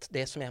tenke alt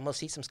det som jeg må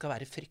si som skal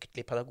være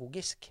fryktelig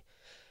pedagogisk.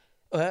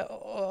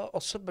 Og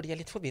så blir jeg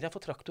litt forvirret,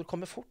 for Traktor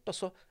kommer fort, og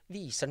så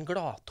viser den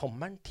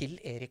gladtommeren til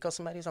Erika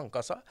som i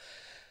sandkassa.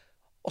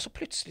 Og så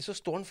plutselig så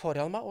står han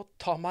foran meg og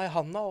tar meg i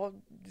handa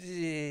og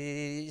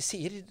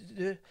sier,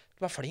 du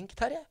var flink,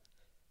 Terje.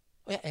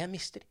 Og jeg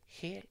mister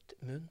helt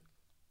munn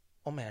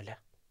og mæle.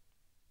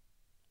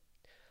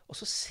 Og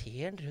så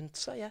ser han rundt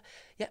seg.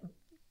 Jeg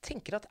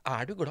tenker at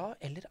du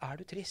glad, eller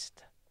du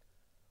trist?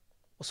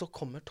 Og så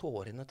kommer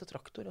tårene til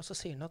Traktor, og så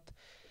sier han at,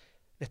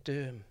 vet du,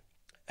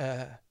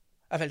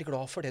 jeg veldig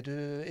glad for det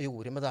du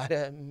gjorde med det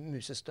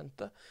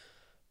musestuntet.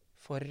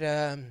 For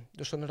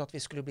du skjønner at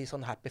vi skulle bli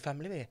sånn happy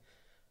family,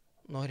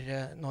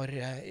 når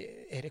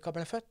Erika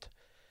ble født.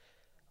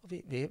 Og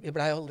vi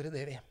ble aldri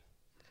det, vi.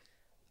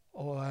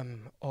 Og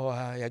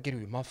jeg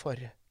gruer meg for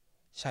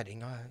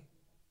kjerringa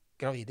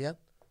gravid igjen.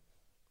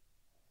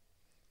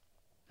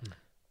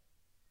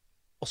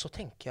 Og så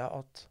tenker jeg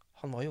at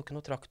han var jo ikke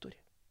noe Traktor.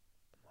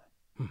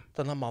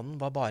 Denne mannen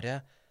var bare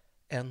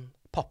en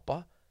pappa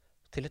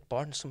til et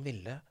barn som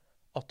ville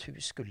at hun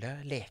skulle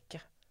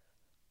leke.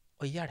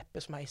 Og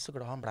hjelpes meg så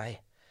glad han blei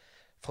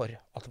for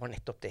at det var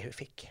nettopp det hun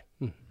fikk.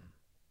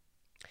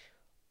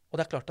 Og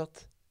det klart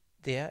at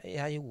det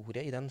jeg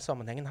gjorde i den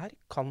sammenhengen her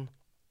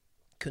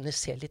kunne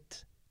se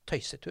litt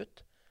tøyset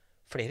ut.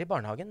 Flere i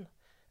barnehagen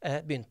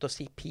begynte å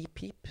si pip,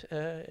 pip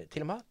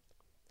til meg.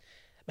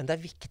 Men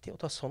det viktig å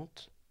ta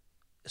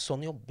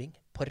sånn jobbing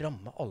på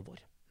ramme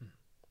alvor.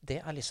 Det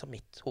liksom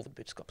mitt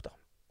hovedbudskap da.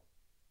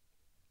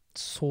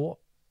 Så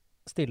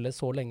stille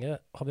så lenge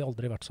har vi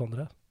aldri vært sånn,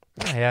 dere.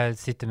 Jeg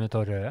sitter med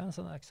tårrøde,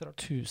 så det ikke så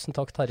rart. Tusen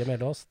takk, Terje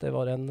Melås. Det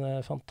var en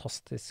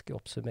fantastisk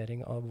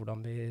oppsummering av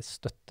hvordan vi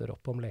støtter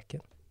opp om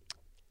leken.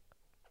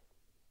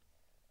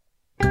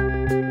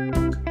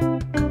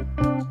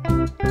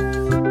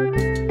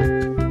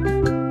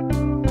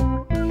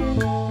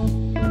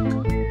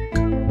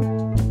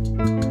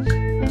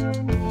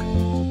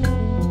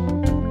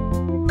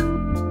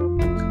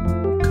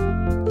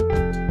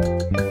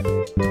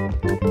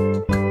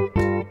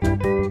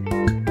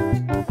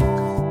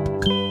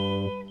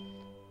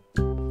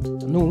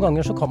 Noen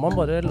ganger så kan man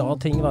bare la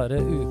ting være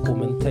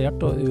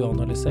ukommentert og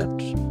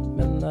uanalysert.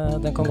 Men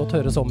den kan godt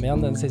høres om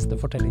igjen, den siste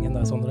fortellingen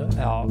der, Sondre.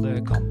 Ja,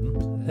 det kan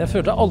den. Jeg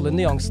følte alle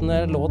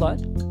nyansene lå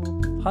der.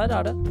 Her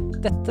er det.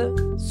 Dette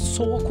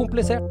så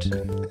komplisert.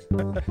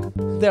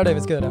 Det er det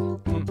vi skal gjøre.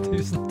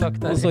 Tusen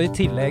takk. Og så i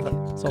tillegg,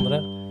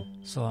 Sondre.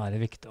 Så er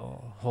det viktig å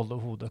holde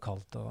hodet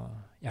kaldt og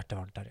hjertet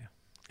varmt der.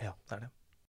 Ja, det er det.